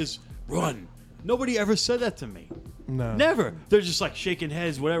 time. right? Is run. Nobody ever said that to me. No. Never. They're just like shaking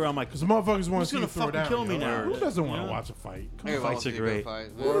heads, whatever. I'm like, Because the motherfuckers want Who's to see gonna you throw fucking down. kill me yo? now? Who doesn't want to Yeah. watch a fight? Come Hey, on. fights are great.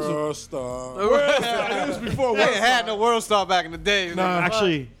 World star. It was before They World had Star. no World Star back in the day. Nah.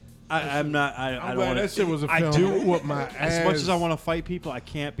 actually, I'm not. I I'm don't glad want that shit was a I film. do. Whoop my ass. As much as I want to fight people, I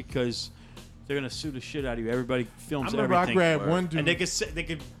can't because they're gonna sue the shit out of you. Everybody films I remember I everything. grabbed one dude. And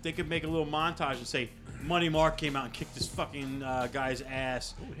they could make a little montage and say Money Mark came out and kicked this fucking guy's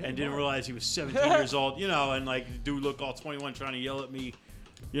ass and didn't realize he was 17 years old, and like the dude looked all 21 trying to yell at me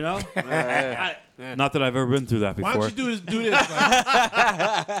You know? Not that I've ever been through that before. Why don't you do this?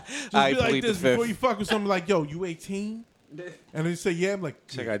 Like, just I be like plead the this before fifth. you fuck with something like, yo, you 18? And they say, yeah. I'm like,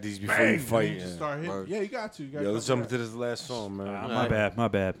 Check out these before bang, you fight. and just Yeah. start hitting. Yeah, you got to. You got Yo, let's jump into this last song, man. My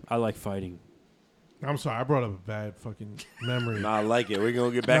bad. I like fighting. I'm sorry, I brought up a bad fucking memory. Nah, I like it. We're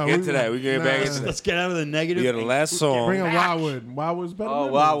gonna get back No, into that. We're gonna get back into that. Let's get out of the negative. Yeah, the last song. Bring on Wildwood. Wildwood's better. Oh,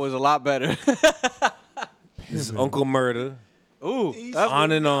 memories. wow, was a lot better. This is Uncle Murder. Ooh,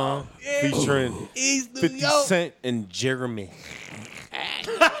 On and On. Featuring East New 50 York. Cent and Jeremy.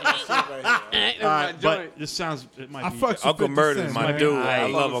 But this sounds. It might I be. fucks with Uncle 50 Murder Cent, is my man. dude. I I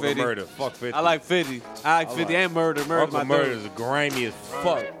love love Uncle 50. Murder. Fuck 50. I like 50. I like 50 and Murder. Murder's Uncle my Murder dude. is grimy as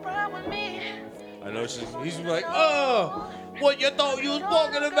fuck. I know he's like, oh, what you thought you was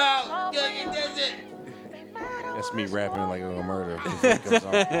talking about? That's me rapping like Uncle Murder. before he comes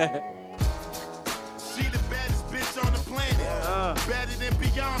on. She the baddest bitch on the planet. Better than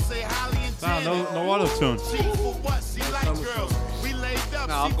Beyonce, Holly and Nah, Janet. no auto tune. She for what? She like girls. We laid up.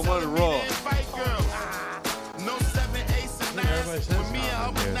 Nah, she Uncle Murder telling me raw. to invite girls. No 7, 8s, and 9s. With me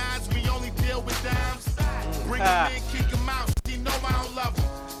and other nines, we only deal with dimes. Bring them in, kick them out. She know I don't love them.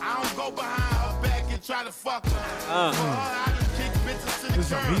 I don't go behind her back and try to fuck her. For her, I done kick bitches to the This is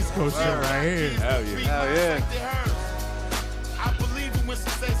some curb. East Coast shit right here. Hell yeah. Hell yeah. I believe it when she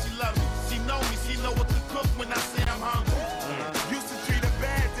says she love me. She know me, she know what to cook when I say I'm hungry. Used to treat her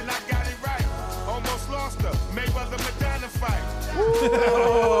bad, then I got it right. Almost lost her. Mayweather Madonna fight. So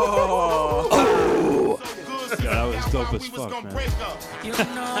good, she Yeah, that was forgot dope why as we was fuck, gonna man. break up. You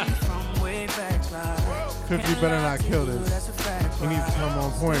know me from way back, like 50 better not kill this. He needs to come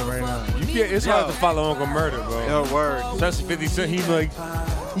on point right now. You can't, it's hard to follow Uncle Murder, bro. Yo, word. Especially 50 Cent. He's like,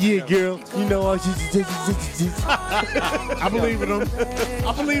 yeah, girl, you know I I believe in him.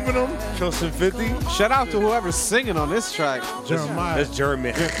 I believe in him. Trusting 50. Shout out to whoever's singing on this track. Jeremiah. That's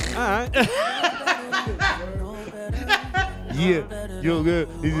Jeremy. All right. Yeah, yo, good.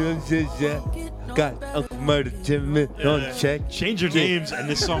 Got Uncle Murder Jimmy on check. Change your names, and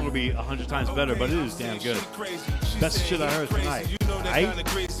this song will be 100 times better. But it is damn good. Best shit I heard tonight. Kinda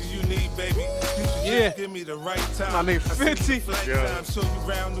crazy you need, baby. You should Yeah. just give me the right time. My nigga I send you 50. flight time, show you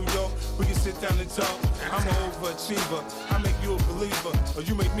around New York. We can sit down and talk. I'm an overachiever. I make you a believer, or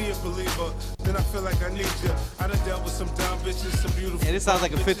you make me a believer. Then I feel like I need you. I done dealt with some dumb bitches, some beautiful. Yeah, this sounds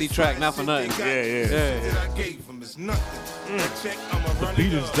like a 50 track, not for nothing. Yeah. That I gave them is nothing. That check, I'ma run beat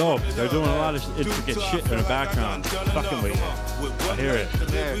it is up, dope. run it They're up. doing a lot of intricate Do shit till I in the feel like I background. done done Fucking enough. with Come it. on. With I one hear leg it. to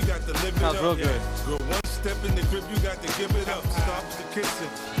live, Yeah. we got to live it Sounds up, real yeah. good. Girl, one step in the grip, you got to give it up. Stop with the kissing,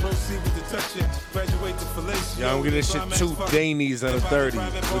 proceed with the touching, graduate to fellatio. Yeah, I'm gonna get this shit 2 Danies out of 30.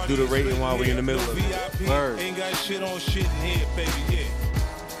 We'll do the rating while we're in the middle of it. VIP, Word. ain't got shit on shit in here, baby, yeah.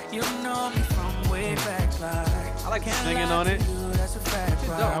 you know me from way back, like I like the singing on it. that's a fact,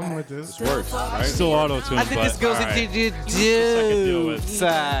 I'm with this. Works, right? Still auto tune, I think but this goes all right. into your deal dude with.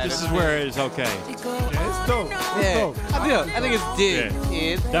 side. This is where it is okay. Yeah, it's dope. It's Yeah, dope. I do. I think it's dig. Yeah.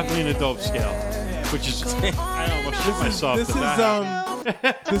 Yeah. Definitely in the dope scale, which is I almost shit myself. This with is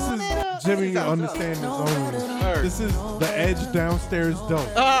that. this is Jimmy understanding only. This is the edge downstairs dope.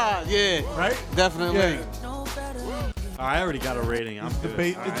 Ah, yeah. Right? Definitely. Yeah. I already got a rating. I'm The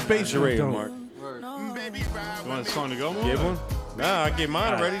good. it's basically your rating, dope. Mark? You want a song to go? More? Give one? Nah, I gave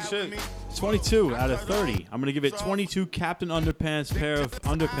mine already. Shit. 22 out of 30. I'm gonna give it 22 Captain Underpants pair of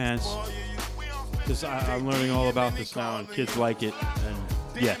underpants. Because I'm learning all about this now, and kids like it. And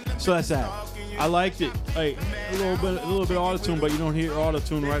yeah, so that's that. I liked it. Like a little bit auto-tune, but you don't hear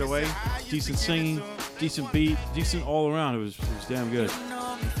auto-tune right away. Decent singing, decent beat, decent all around. It was damn good.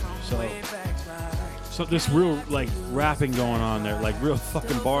 So there's real like rapping going on there, like real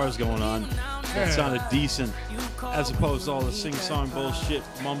fucking bars going on. That sounded decent, as opposed to all the sing-song bullshit,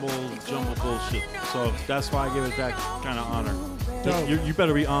 mumble jumble bullshit. So that's why I give it that kind of honor. Dope. You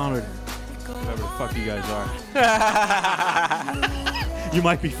better be honored, whoever the fuck you guys are. You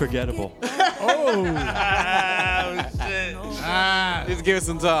might be forgettable. Oh, Just give it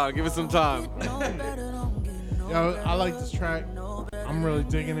some time. Give it some time. yo, I like this track. I'm really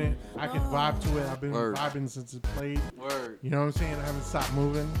digging it. I can vibe to it. I've been Word. vibing since it played. Word. You know what I'm saying? I haven't stopped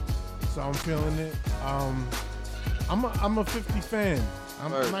moving, so I'm feeling it. I'm a 50 fan.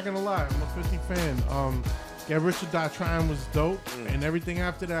 I'm Word. not gonna lie. I'm a 50 fan. Get Rich or Die Trying was dope, and everything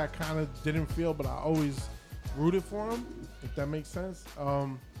after that I kind of didn't feel, but I always rooted for him. If that makes sense.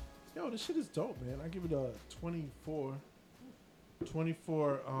 Yo, this shit is dope, man. I give it a 24.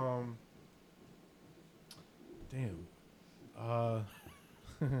 24. Damn.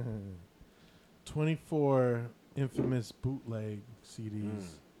 24 infamous bootleg CDs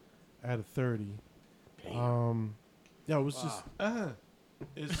out of 30. Yo, it was just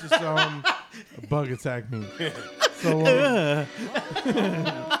It's just a bug attacked me. So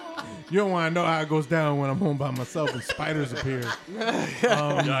you don't want to know how it goes down when I'm home by myself and spiders appear.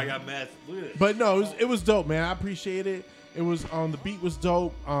 I got mad. Look at it. But no, it was dope, man. I appreciate it. It was the beat was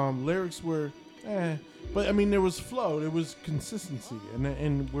dope. Lyrics were, but I mean there was flow, there was consistency,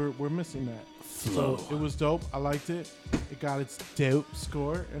 and we're missing that. Flow. So it was dope. I liked it. It got its dope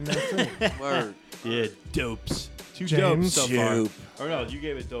score, and that's it. Word. Yeah, dopes. Two James. dopes so far. Or no, you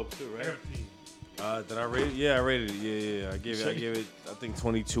gave it dope too, right? Did I rate it? Yeah, I rated it. Yeah. I gave it. I think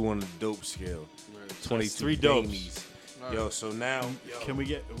 22 on the dope scale. 22 3 dopes. babies. Yo, so now Can we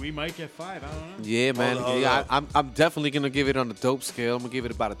get? We might get 5. I don't know. Yeah, man. Hold Yeah, up. I'm definitely gonna give it on the dope scale. I'm gonna give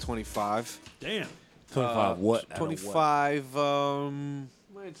it about a 25. Damn. 25 what? Out of what? 25.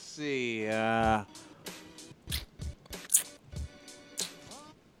 Let's see.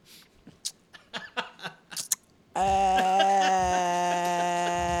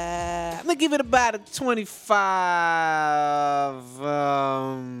 I'm gonna give it about a 25.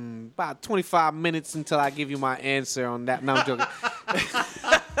 About 25 minutes until I give you my answer on that. No, I'm joking.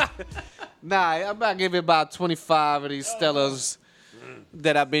 Nah, I'm about to give it about 25 of these Stellas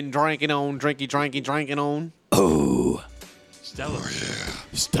that I've been drinking on. Oh. Stella.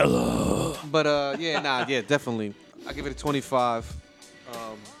 But yeah, definitely. I give it a 25.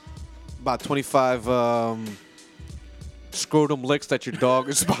 About 25 scrotum licks that your dog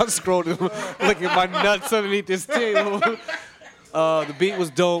is about scrotum licking my nuts underneath this table. The beat was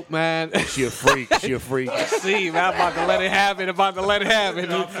dope, man. She a freak. See, man, I'm about to let it happen.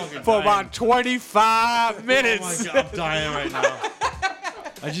 For about 25 minutes. Oh my God, I'm dying right now.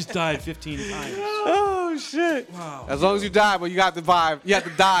 I just died 15 times. Oh shit! Wow. As long as you die, but you have to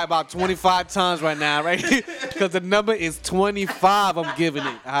die about 25 times right now, right? Because the number is 25. I'm giving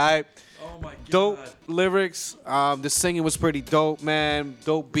it. All right. Oh my God. Dope lyrics. The singing was pretty dope, man.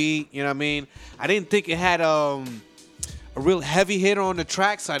 Dope beat. You know what I mean? I didn't think it had a real heavy hitter on the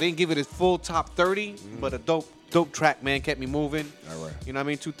track, so I didn't give it a full top 30. But a dope track, man, kept me moving. All right. You know what I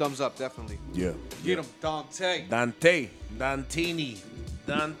mean? 2 thumbs up, definitely. Yeah. Get him, Dante. Dantini,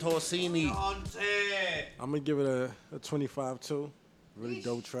 Dantosini. I'm gonna give it a 25 too. Really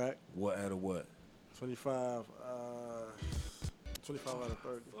dope track. What out of what? 25. 25 out of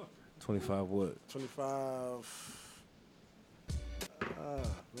 30. 25 what? 25.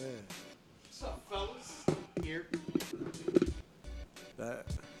 Man. What's up, fellas? Here. That.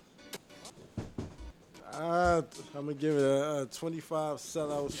 I'm gonna give it a 25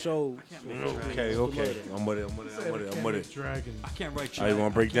 sellout show. Okay. I'm with it. Dragon. I can't write All right, you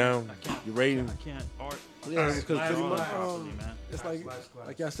want to break down? You rating? I can't art. Yeah, because pretty much, man. it's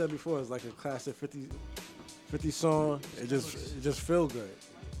like I said before, it's like a classic 50 song. It just feel good.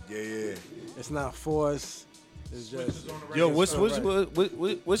 Yeah. It's not forced. It's just Yo,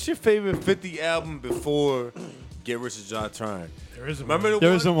 what's your favorite 50 album before Get Rich or Die Trying? There isn't Remember one. the There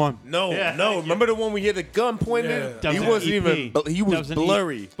one? isn't one. No. Yeah. Remember the one we had the gun pointed? Yeah. That He was wasn't an even. EP. He was That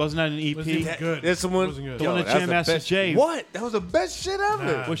blurry. Wasn't that an EP? Wasn't even good. That's the one. Wasn't good. The one that that's Jam the Master best- Jay. What? That was the best shit ever.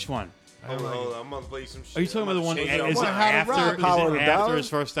 Nah. Which one? I don't like it. I'm gonna play some shit. Are you talking about the one? Is it Change it up. after? Power of Is the it after Dollar? his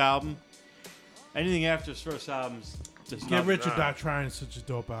first album? Anything after his first album's just Get not. Rich or Die Trying is such a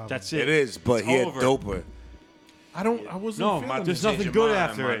dope album. That's It it. is, but he had over. doper. I wasn't No, feeling there's it. nothing Change good your mind,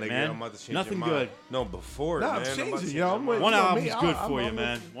 after my it, nigga. man. I'm about to change Nothing your good. mind. No, before it, Nah, man. I'm about changing, to change yo. your I'm mind. with- One You know album's me, good I'm for you, with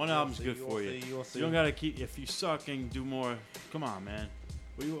man. you. One album's You good won't for say- you. you won't say- You don't gotta keep. If you suck and do more, come on, man.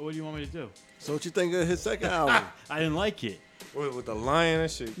 What do you want me to do? So what you think of his second album? I didn't like it. With the lion and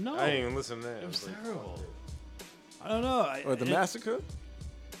shit. No. I ain't even listen to that. It was like, terrible. I don't know. Or the Massacre?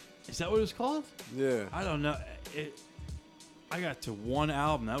 Is that what it was called? Yeah. I don't know. I got to one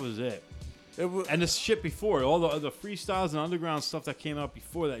album. That was it. It was, And this shit before, all the other freestyles and underground stuff that came out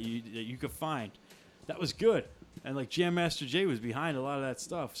before that you could find, that was good. And like Jam Master Jay was behind a lot of that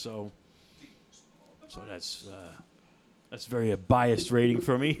stuff. So that's very a biased rating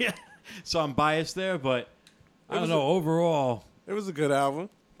for me. So I'm biased there, but I don't know. Overall, it was a good album.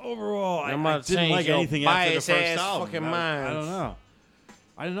 I I'm about to didn't change like your anything after the biased first ass album. fucking I don't minds. know.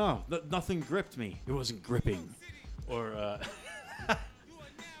 I don't know. Nothing gripped me. It wasn't gripping, or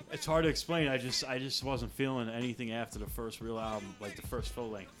it's hard to explain. I just wasn't feeling anything after the first real album, like the first full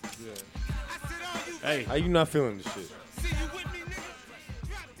length. Yeah. Hey, How you not feeling this shit?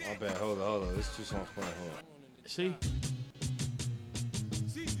 My bad. Hold on. This 2 songs playing. Hold on. see,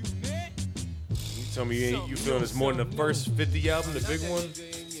 You tell me you feeling this more than the first 50 album, the big one?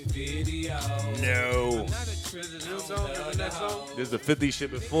 No. Is it a new song? Is it that song? This is the 50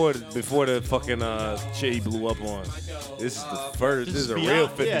 shit before the fucking shit he blew up on. This is the first. This is a real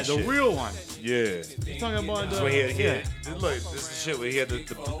 50 yeah, shit. the real one. Yeah. He's talking about This is where he had. Look, this is the shit where he had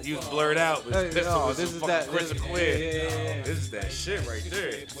he was blurred out. His pistol was this is fucking that. crystal clear. This is that shit right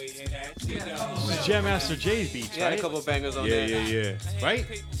there. This is Jam Master Jay's beats, Yeah, right? a couple of bangers on Yeah, there. yeah, yeah. Right?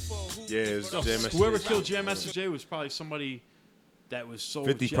 Yeah, it's So Jam Master whoever Jay. killed Jam Master Jay was probably somebody that was so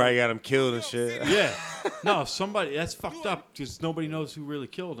 50 probably got him killed and shit. Yeah. No, somebody that's fucked up because nobody knows who really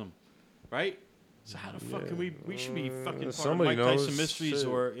killed him, right? So how the fuck can we should be fucking part of somebody Mike Tyson knows. Mysteries Shit.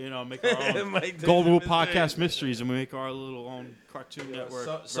 or make our own Mike Tyson Golden Rule Mysteries. Podcast Mysteries and we make our little own Cartoon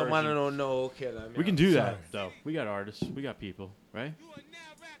Network. Someone version. don't know. Okay, I mean, We can do that though. We got artists. We got people, right?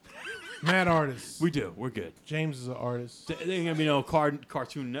 Mad artists. We do. We're good. James is an artist. They ain't gonna be no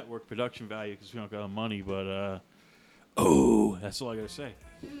Cartoon Network production value because we don't got the money, but that's all I gotta say.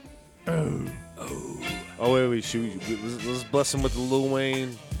 Oh wait, let's bless him with the Lil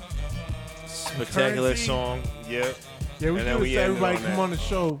Wayne spectacular Currency. song. Yep. Yeah, we And then could we say end everybody on come that. on the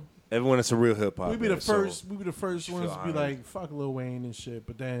show. Everyone that's a real hip hop. We be the man, so first. We be the first feel ones to be honored. like, "Fuck Lil Wayne" and shit.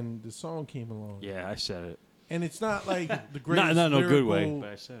 But then the song came along. Yeah, I said it. And it's not like the greatest Not no good way, lyrical but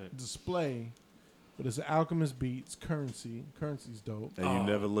I said it. display. But it's Alchemist Beats, Currency. Currency's dope. And you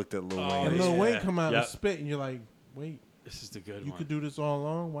never looked at Lil Wayne. And Lil Wayne come out Yep. and spit, and you're like, wait, This is the good you one. could do this all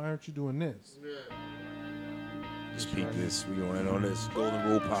along. Why aren't you doing this? Just peep this. We gonna end on this.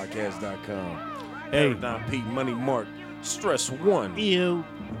 GoldenRulePodcast.com. Hey. Don Pete, Money Mark, Stress One, Ew.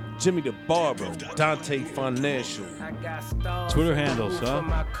 Jimmy the Barber, Dante Financial. Twitter handles, huh?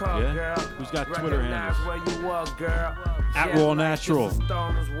 Yeah. Who's got Twitter handles? At Raw Natural.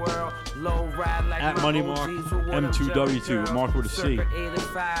 At Money Mark M2W2. Mark with a C.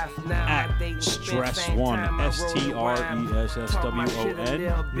 At Stress One. STRESSWON.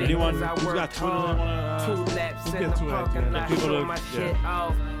 Anyone who's got Twitter they wanna We'll get to it at the end. get people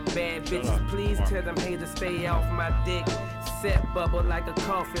to Bad bitches, please tell them haters stay off my dick. Set bubble like a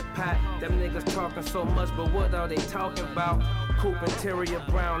coffee pot. Them niggas talking so much, but what are they talking about? Coupe interior,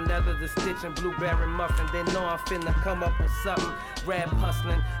 brown leather, the stitch and blueberry muffin. They know I'm finna come up with something. Rap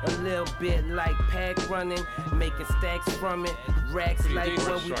hustling, a little bit like pack running, making stacks from it. Racks like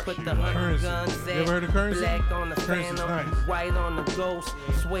where we put the 100 Currency. guns You at. ever heard of Currency? Black on the Currency's Phantom, nice. white on the Ghost.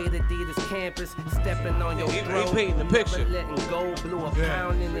 Suede Adidas campus, stepping on your He throat. painting the Never picture. letting go, blew a Yeah.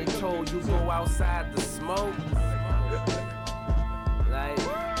 pound and they told you go outside to smoke. Like,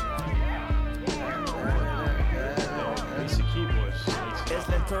 It's the keyboards. it's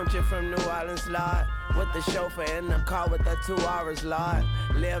Latunche from New Orleans, Lord. With the chauffeur in the car with the 2 hours, Lord.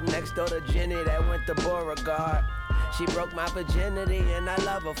 Live next door to Jenny that went to Beauregard. She broke my virginity and I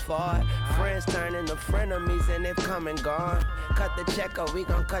love her for it. Friends turn into frenemies and they've come and gone. Cut the check or we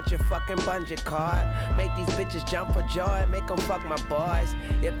gon' cut your fucking bungee card. Make these bitches jump for joy, make them fuck my boys.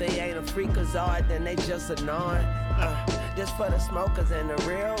 If they ain't a freakazoid, then they just annoying. Just for the smokers and the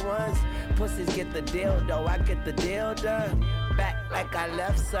real ones. Pussies get the deal though, I get the deal done. Back like I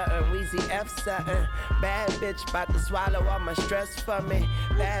left something, Weezy F something. Bad bitch about to swallow all my stress for me.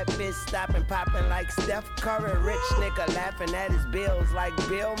 Bad bitch stopping, popping like Steph Curry. Rich nigga laughing at his bills like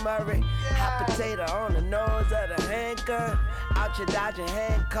Bill Murray. Hot potato on the nose of the handgun. Out you dodging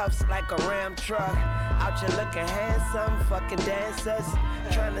handcuffs like a Ram truck. Out you looking handsome, fucking dancers.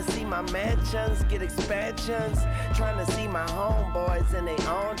 Trying to see my mansions, get expansions. Trying to see my homeboys in their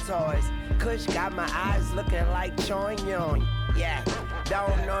own toys. Kush got my eyes looking like Chon Yon. Yeah,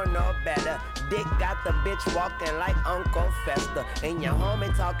 don't know no better. Dick got the bitch walking like Uncle Fester. And your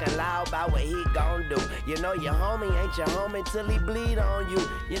homie talking loud about what he gon' do. You know your homie ain't your homie till he bleed on you.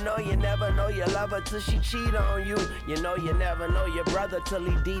 You know you never know your lover till she cheat on you. You know you never know your brother till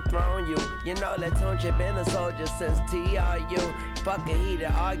he dethrone you. You know Latunche been a soldier since TRU. Fuck a heated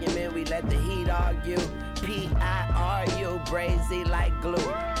argument, we let the heat argue. PIRU, brazy like glue.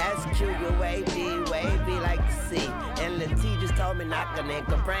 SQ, wavy, wavy like the sea. And Lil T just told me knock a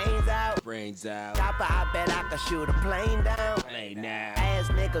nigga brains out. Brains out. Chopper, I bet I could shoot a plane down. Play now. Ass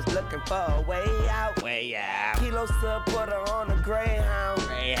niggas looking for a way out. Way out. Kilo sub put her on a Greyhound.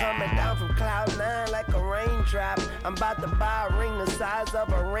 Coming down from cloud 9 like a raindrop. I'm about to buy a ring the size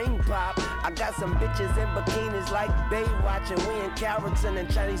of a ring pop. I got some bitches in bikinis like Baywatch. And we in Carrollton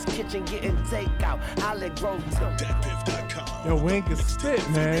and Chinese kitchen getting takeout. I let grow too. Yo, Wayne can spit,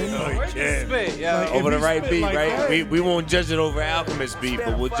 man. Oh, yeah. Spit, yeah. Like, Over if the he right spit beat, like right? that- We won't judge it over Alchemist beat,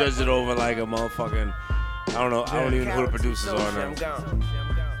 but we'll judge it over like a motherfucking. I don't know. I don't even know who the producers are I'm now. gone.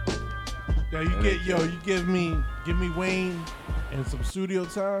 Yo, you give me Wayne and some studio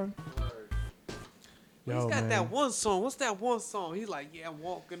time. Yo, He's got man. that one song. What's that one song? He's like, yeah, I'm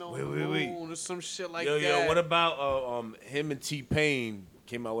walking on the moon or some shit like that. Yo, what about him and T-Pain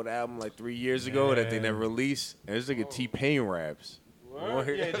came out with an album like 3 years ago that they never released? And this nigga T-Pain raps.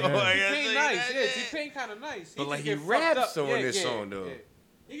 Word? Yeah, T-Pain nice. Yeah, T-Pain kind of nice. But like get he fucked raps up. so in this song though. Yeah.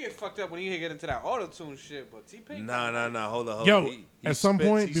 He get fucked up when he get into that auto-tune shit, but T-Pain. Nah. Hold on. Yo, He at some spits-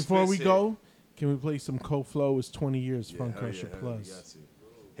 point he before we spits go, can we play some Co-Flow? It's 20 years Funk hell Crusher yeah, Plus.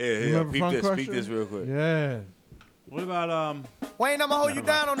 Here, Remember peep Funk this, Crusher? peep this real quick. Yeah. What about Wayne, I'ma hold you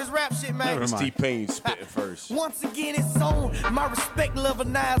down on this rap shit, man. It's T-Pain spitting first. Once again, it's on. My respect level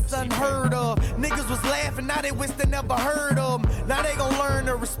now is unheard of. Niggas was laughing, now they wish they never heard of 'em. Now they gon' learn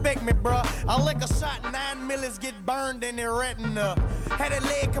to respect me, bruh. I lick a shot, 9 millers get burned in their retina. Had a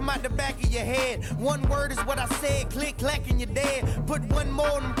leg come out the back of your head. One word is what I said, click, clack, and you're dead. Put one more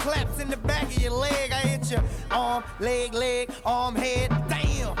of them claps in the back of your leg. I hit your arm, leg, arm, head.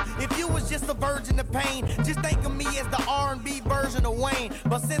 Damn, if you was just a virgin of pain, just think of me as the R&B version of Wayne.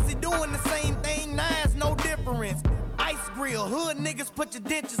 But since he doing the same thing, now it's no difference. Ice grill, hood niggas put your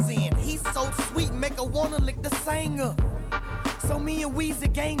dentures in. He's so sweet, make her wanna lick the singer. So me and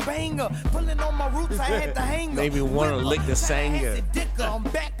Weezy gang banger. Pulling on my roots, I had to hang her. Made me wanna lick the singer. I'm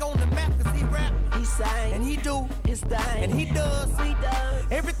back on the map cause he rap, he sang, and he do his thing, and he does.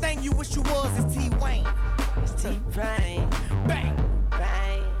 Everything you wish you was is T-Wayne. It's T-Pain. Bang.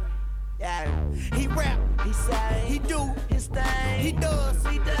 Bang. Yeah. He rap, he sang, he do his thing, he does.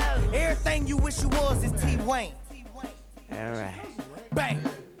 Everything you wish you was is T-Wayne. Alright. Bang.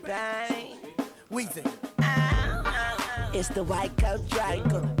 Bang. Weezy. It's the white coat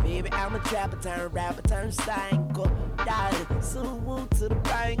triangle. Baby, I'm a trapper, turn rapper, turn psycho. Darling, so woo to the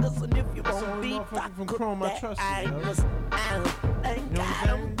bangers. And if you won't be fucked with that angles, thank God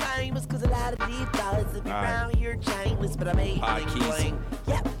I'm famous, cause a lot of these dollars that be around here chainless, but I made bling bling.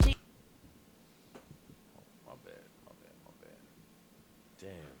 Yep. My bad.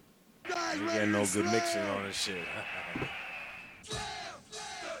 Damn. You getting no good mixing on this shit.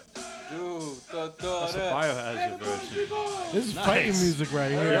 that's a Biohazard version? This is fighting music right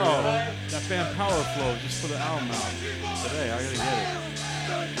here. Yo, that band Power Flow just put an album out today. I gotta get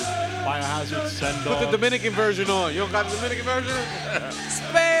it. Biohazard, Send Put the Dominican version on. You don't got the Dominican version?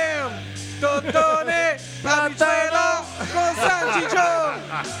 Spam! Totone! Papichuelo! Con salchichón!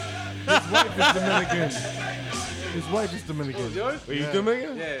 His wife is Dominican. His wife is Dominican. Yours? Are you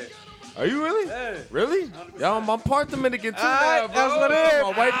Dominican? Yeah. Are you really? Yeah. Really? Yo, I'm part Dominican too now, bro. That's what it is.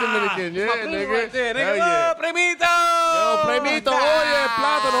 My wife Dominican, yeah, My blue nigga. right there, nigga. Hell yeah. Oh, primito! Yo, premito, oye,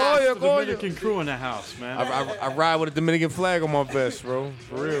 plátano, oye, coño. Dominican crew in the house, man. I ride with a Dominican flag on my vest, bro.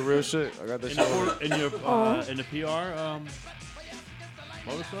 For real shit. I got that shit on. In the PR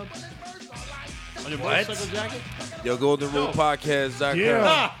motor club? On your motorcycle jacket? Yo, Golden Rule Podcast.com.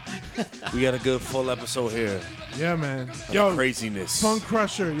 Yeah. We got a good full episode here. Yeah, man. Yo, Craziness. Funk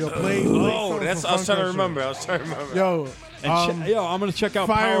Crusher. Yo, play. Oh, play that's. something I was from trying to Funk remember. Crusher. Yo, Yo, I'm gonna check out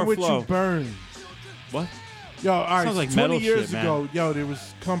Fire Power With Flow. You Burn. What? Yo, all right. Sounds like 20 metal years shit, man. ago, yo, there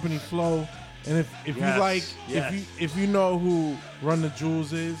was Company Flow, and if Yes, you like, yes. if you know who Run the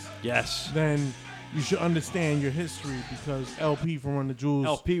Jewels is, Yes. then you should understand your history because LP from Run the Jewels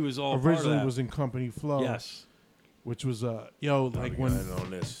LP was all part of originally that. was in Company Flow. Yes. Which was like when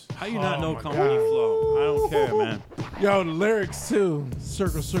on this. How you not know my Company God. Flow? I don't care, man. Yo, the lyrics too.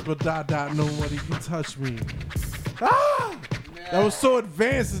 Circle, circle, dot, dot. Nobody can touch me. Ah! That was so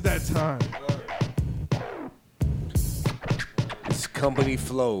advanced at that time. It's Company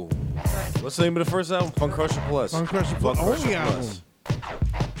Flow. What's the name of the first album? Funk Crusher Plus. Funk Crusher Plus. Only album.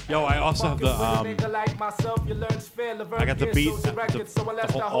 Yo, I also have the I got the beat,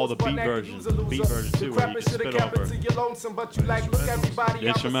 all the beat versions, the beat version too, where you just spit over. The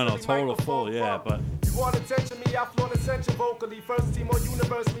instrumental, total full, yeah, but. You want attention, me, I flaunt attention vocally. First team on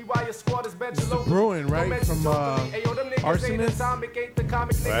universe, me, why your squad is bench local. Bruin, right? From Arsonist.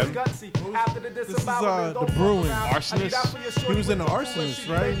 Right. This is the Bruin. Arsonist? He was in the Arsonist,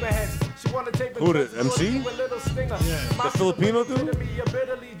 right? Who, the MC? Yeah. The Filipino dude?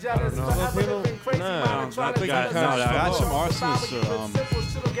 Nah, not the guy. No, I got some arsonists.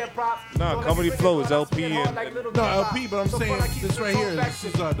 Nah, Company Flow is LP and. No, LP, but I'm saying this right here. This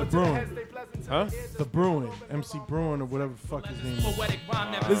is the Bruin. Huh? The Bruin. MC Bruin or whatever the fuck his name is.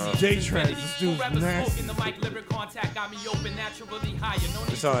 This is J-Trans. This dude's nasty. It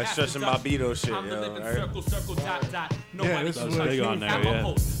sounds like Stretching Bobito shit, yo. Right? Yeah, this is what Big on there, yeah.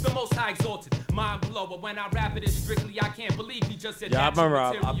 The most high exalted. Mind blower when I rap it is strictly. I can't believe he just said Yeah, I natural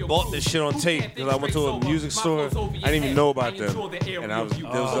remember I material bought this shit on tape because I went to a music store. I didn't even know about them. And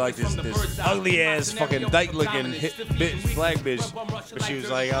there was like this ugly ass fucking dyke looking bitch, flag bitch. But she was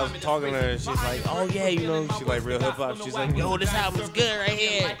like, I was talking to her and she's like, oh yeah, you know, she's like real hip hop. She's like, yo, this album's good right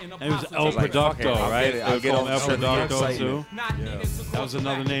here. And it was El Producto, right? I'll get El on Producto too. Yeah. That was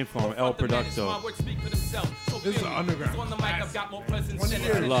another name for him, El Producto. This is underground.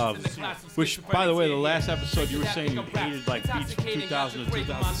 Love. Which, by the way, the last episode you were saying you hated like beats from 2000 to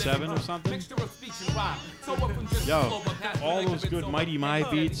 2007 or something. Yo, all those good Mighty My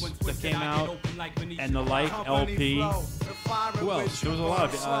beats that came out, and the like LP. Who else? There was a lot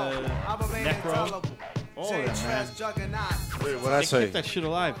of Necro. All of that, man. Wait, what'd I say? Keep that shit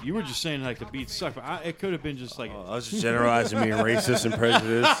alive. You were just saying like the beats suck, but it could have been just like. I was just generalizing being racist and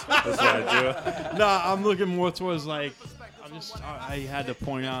prejudiced. That's what I do. No, I'm looking more towards like. I had to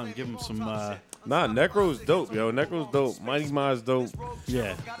point out and give him some. Nah, Necro's dope, yo. Necro's dope. Mighty Mi's dope.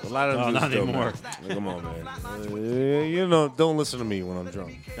 Yeah. A lot of them not dope, anymore. Man. Come on, man. You know, don't listen to me when I'm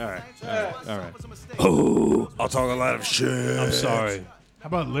drunk. All right. Oh, I'll talk a lot of shit. I'm sorry. How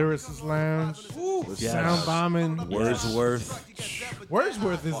about Lyricist Lounge? Yes. Sound Bombing. Wordsworth.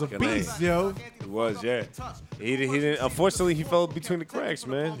 Wordsworth is Fucking a beast, yo. He was, yeah. He didn't. Unfortunately, he fell between the cracks,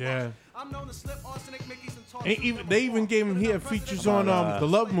 man. Yeah. They even gave him. He had features on the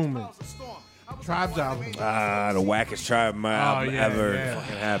Love Movement. Tribe's album. The wackest tribe album ever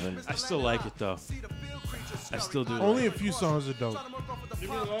fucking happened. I still like it though. I still do. Only a few songs are dope.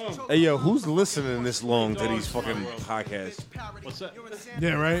 Hey, yo, who's listening this long to these fucking podcasts? What's that?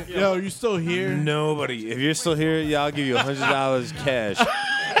 Yeah, right? Yo, you still here? Nobody. If you're still here, yeah, I'll give you $100 cash.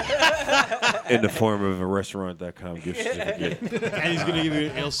 In the form of a restaurant.com gift certificate. And he's gonna give you.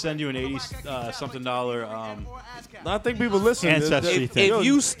 He'll send you an $80-something. I think people listen. Ancestry thing. If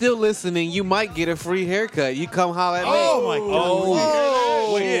you still listening, you might get a free haircut. You come holler at me. Oh my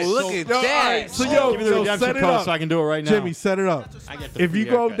God! Wait, look at that. So yo, give me the redemption set it code up. so I can do it right now. Jimmy, set it up. I get the If you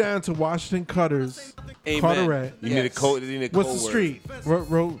free go haircut. down to Washington Cutters, Amen. Carteret, You need a code. You need a code what's the word. street?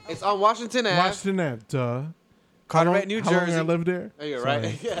 Road It's on Washington Ave. Washington Ave, duh. Carteret, New How long Jersey. I lived there? Oh, you're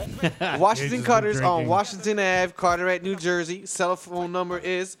Sorry. right. Washington just Cutters been on drinking. Washington Ave, Carteret, New Jersey. Cell phone number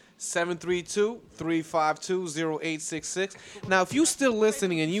is 732-352-0866. Now, if you still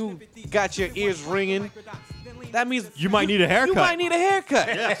listening and you got your ears ringing, that means You might need a haircut. You might need a haircut.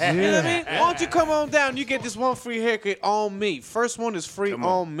 You know what I mean? Why don't you come on down? You get this one free haircut on me. First one is free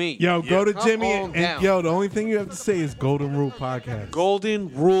on me. Yo, go to Come Jimmy on and down. yo, the only thing you have to say is Golden Rule Podcast.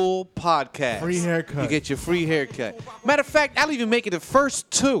 Golden Rule Podcast. Free haircut. You get your free haircut. Matter of fact, I'll even make it the first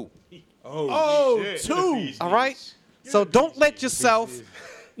two. Oh, two. All right? So don't let yourself,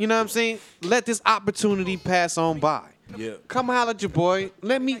 you know what I'm saying, let this opportunity pass on by. Yeah. Come holler at your boy.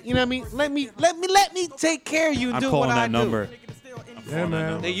 Let me, you know what I mean? Let me take care of you and I'm do calling what I that do. number. Yeah,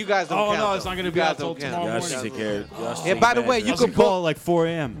 man. Hey, you guys don't Oh count. no, it's though. not gonna You be guys out till don't count. tomorrow Y'all should morning. take care. Y'all should Yeah, take by the bad way, care. you I could can call at like 4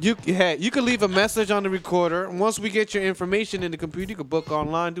 a.m. You could leave a message on the recorder, and once we get your information in the computer, you could book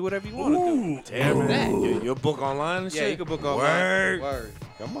online, do whatever you want to do. Damn, man. Your book online and shit? Yeah, you could book online. Word.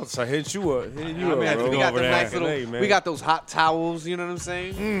 I'm about to start hitting you up. Hitting you up, We bro. got them nice Hey, little. man. We got those hot towels. You know what I'm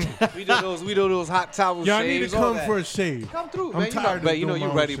saying? We do those hot towels. Y'all need to shaves, all come that. for a shave. Come through, I'm man. tired But of you know doing you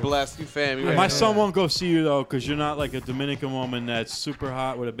my ready, own shit. blessed, you fam. You ready. My son won't go see you though, because you're not like a Dominican woman that's super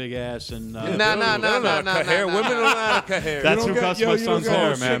hot with a big ass and. Nah. Women don't know how to cut hair. That's You who don't cuts got- my yo, you don't son's got hair,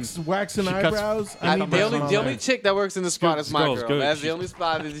 no man. chicks waxing She cuts- eyebrows. I need The that only, in my the only life. chick that works in the spot is my Girls, girl. good. That's the only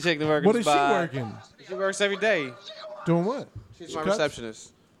spot that the chick that works What in is the she spot. working? She works every day. Doing what? She's She my cuts?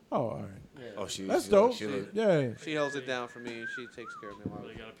 receptionist. Oh, all right. Oh, she. That's she- dope. she look- Yeah. She holds it down for me, and she takes care of me.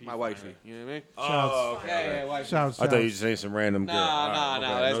 My wifey. You know what I mean? Oh, okay. Yeah, wifey. Shouts. I thought you were saying some random girl. Nah,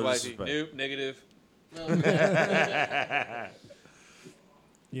 that's no wifey. disrespect. Nope, negative.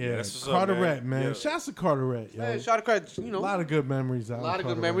 Yeah, That's what's up, Carteret, man. Yeah. Shouts to Carteret, yo. Yeah, shout out credit, you know. A lot of good memories out A lot of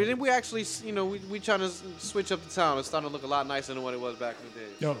good Carteret. memories. And we actually, you know, we trying to switch up the town. It's starting to look a lot nicer than what it was back in the day.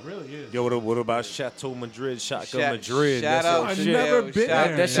 Yo, it really is. Yo, what about Chateau Madrid, Shotgun Shout- Madrid? shout That's out, some I've shit. never Shell, been shout-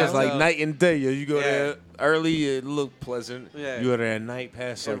 there. That shit's shout like out. night and day. Yo, you go Yeah. there early, it look pleasant. Yeah. You go there at night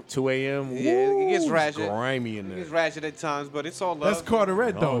past like 2 a.m. Yeah, it gets Woo, ratchet. grimy in It there. gets ratchet at times, but it's all love. That's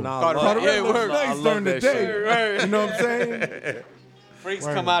Carteret, though. Oh, nah, Carteret. love- Yeah, looks word. nice I love during the that day. shit. You know what I'm saying? Freaks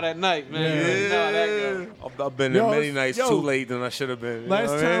Word. come out at night, man. You already know how that go. I've been there Yo, many nights yo. too late than I should have been. You Last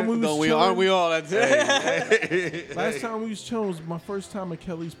know what I time mean? we was Don't we, chilling, aren't we all? That's it. last time we was chilling was my first time at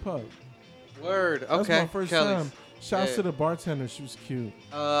Kelly's Pub. Word. That was Okay. my first Kelly's. time. Shouts Yeah. to the bartender. She was cute.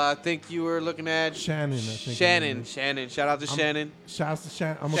 I think you were looking at Shannon, I think. Shannon. Shout out to Shannon. Shouts to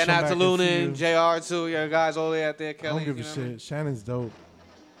Shannon. I'm gonna Shout come out to back Luna and and see you. JR too. Your guys all the way out there, I Kelly. don't give a you know what I mean? shit. Shannon's dope.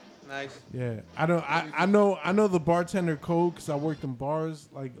 Nice. Yeah, I know the bartender code because I worked in bars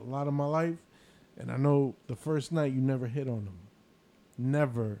like a lot of my life, and I know the first night you never hit on them.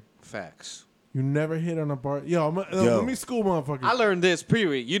 Never. Facts. You never hit on a bar. Yo, let me school motherfuckers. I learned this,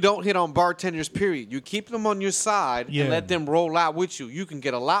 period. You don't hit on bartenders, period. You keep them on your side and let them roll out with you. You can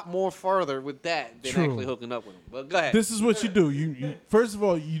get a lot more further with that than actually hooking up with them. But go ahead. This is what you do. You first of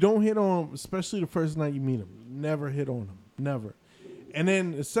all, you don't hit on, especially the first night you meet them. You never hit on them. Never. And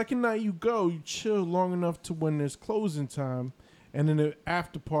then the second night you go, you chill long enough to when there's closing time. And then the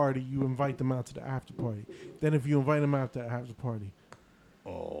after party, you invite them out to the after party. Then if you invite them out to the after party,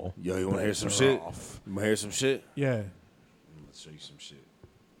 yo, you want to hear some shit? You want to hear some shit? Yeah. I'm going to show you some shit.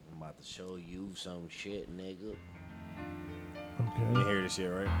 I'm about to show you some shit, nigga. Okay. You hear this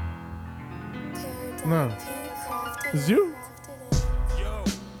shit, right? No. It's you? Yo,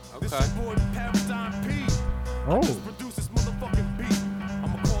 this is boy Paradigm P. Oh. I just produced this motherfucking beat.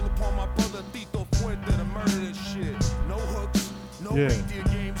 I'ma call upon my brother Tito Fuente to murder this shit. No hooks, no reindeer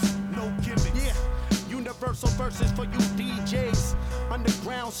games, no gimmicks. Yeah. Universal verses for you DJs.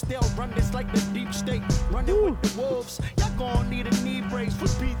 Underground still run this like the deep state. Running with the wolves. Y'all gon' need a knee brace for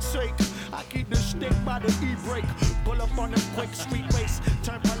Pete's sake. I keep the stick by the e-brake. Pull up on a quick street race.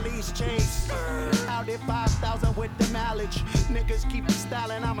 Turn police chase. Out at 5,000 with the mileage. Niggas keep me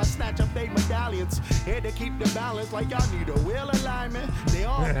styling. I'ma snatch up they medallions. Here to keep the balance like y'all need a wheel alignment. They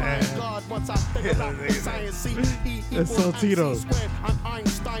all find God once I figure out the science. C E That's so Tito. I'm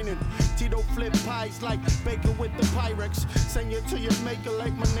Einstein and Tito flip pies like bacon with the Pyrex. Send you to your maker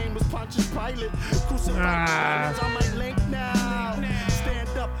like my name was Pontius Pilate. Crucified on my link now. Stand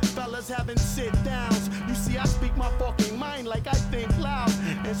up, fellas having sit downs. You see, I speak my fucking mind like I think loud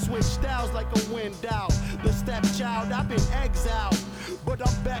and switch styles like a wind out. The stepchild, I've been exiled, but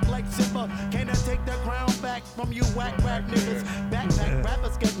I'm back like Zipper. Can I take the crown back from you whack rap niggas? Backpack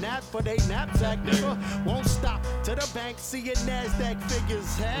rappers get napped for they knapsack, nigga. Won't stop to the bank, see your NASDAQ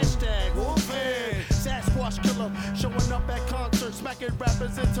figures. Hashtag Wolfman. Sasquatch killer showing up at concerts, smacking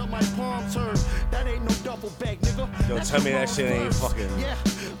rappers until my palms hurt. That ain't no double bag, nigga. Yo, tell me that shit ain't fucking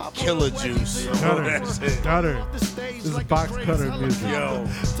killer juice. Cutter. This is box cutter music. Yo.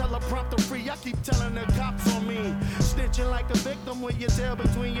 Teleprompter free, I keep telling the cops on me. Snitching like a victim with your tail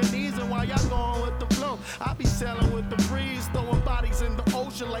between your knees. And while y'all going with the flow, I be sailing with the breeze. Throwing bodies in the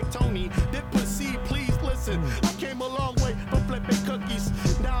ocean like Tony. Did proceed, please listen. I came a long way from flipping cookies.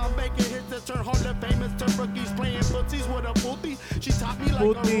 Now I'm making hits that turn Hall of Famous to rookies. Playing footsies with a booty. She taught me like a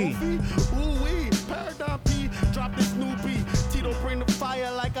roofie. Ooh-wee, Paradigm P. Drop this new beat. Tito bring the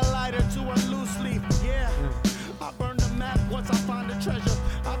fire like a lighter to a loose leaf. Yeah. I burn the map once I find the treasure.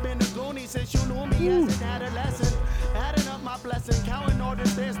 I've been a Goonie since you knew me as an adolescent. Adding up my blessing, counting all the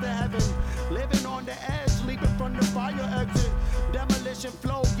stairs to heaven. Living on the edge, leaping from the fire exit. Demolition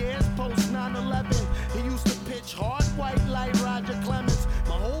flow, yeah, it's post 9/11. He used to pitch hard white like Roger Clemens.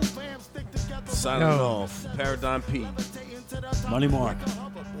 My whole fam stick together. Signing off. Paradigm P. Money Mark.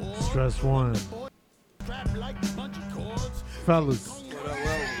 Stress one. Fellas.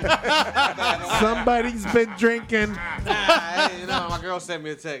 Somebody's been drinking. Hey, you know, my girl sent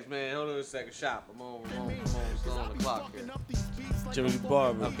me a text, man. Hold on a second. Shop. I'm on the clock here. Jimmy the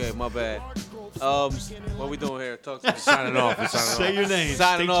Barber. Okay, my bad. What we doing here? Talk to me. Signing off. Say your name.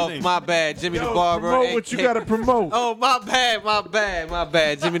 Signing State off. your name. My bad. Jimmy the Yo, Barber. promote what you gotta promote. Oh, my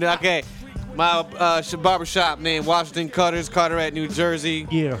bad. Jimmy the, okay. My barber shop name, Washington Cutters, Carteret, New Jersey.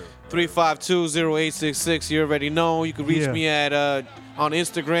 Yeah. 352-0866. You already know. You can reach me at on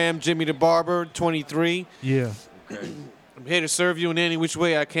Instagram, Jimmy the Barber 23. Yeah. I'm here to serve you in any which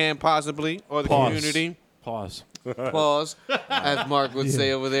way I can possibly, or the community. Pause. As Mark would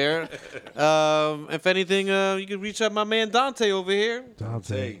say over there. If anything, you can reach out my man Dante over here.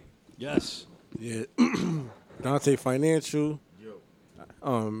 Dante. Yes. Yeah. Dante Financial.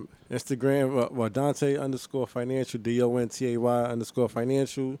 Instagram, Dante _financial, DONTAY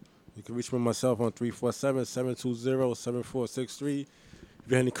 _financial. You can reach me myself on 347-720-7463. If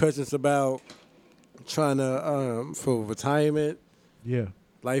you have any questions about trying to for retirement,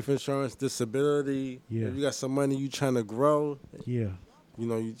 life insurance, disability, if you got some money you trying to grow, you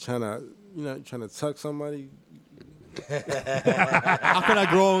trying to tuck somebody. How can I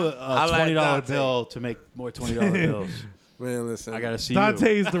grow a $20 bill to make more $20 bills? Man, listen. I gotta see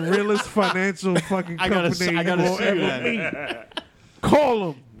Dante you. is the realest financial fucking company I gotta you will see ever you, meet.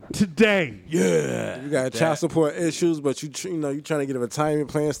 Call him today. Yeah. You got child support issues, but you trying to get a retirement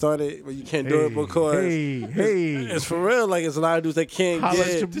plan started, but you can't do it because it's for real. Like, it's a lot of dudes that can't Holla at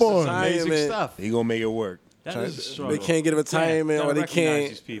get your boy. retirement. Amazing stuff. He gonna make it work. That is a struggle. They can't get a retirement, Yeah, or they recognize can't,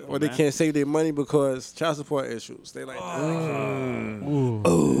 these people, or they man. can't save their money because child support issues. They like,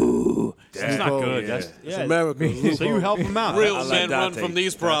 That's not good. That's it's America. So you help them out. Real men run from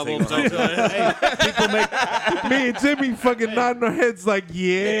these problems. Hey, people make Me and Jimmy fucking nodding our heads like,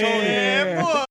 yeah.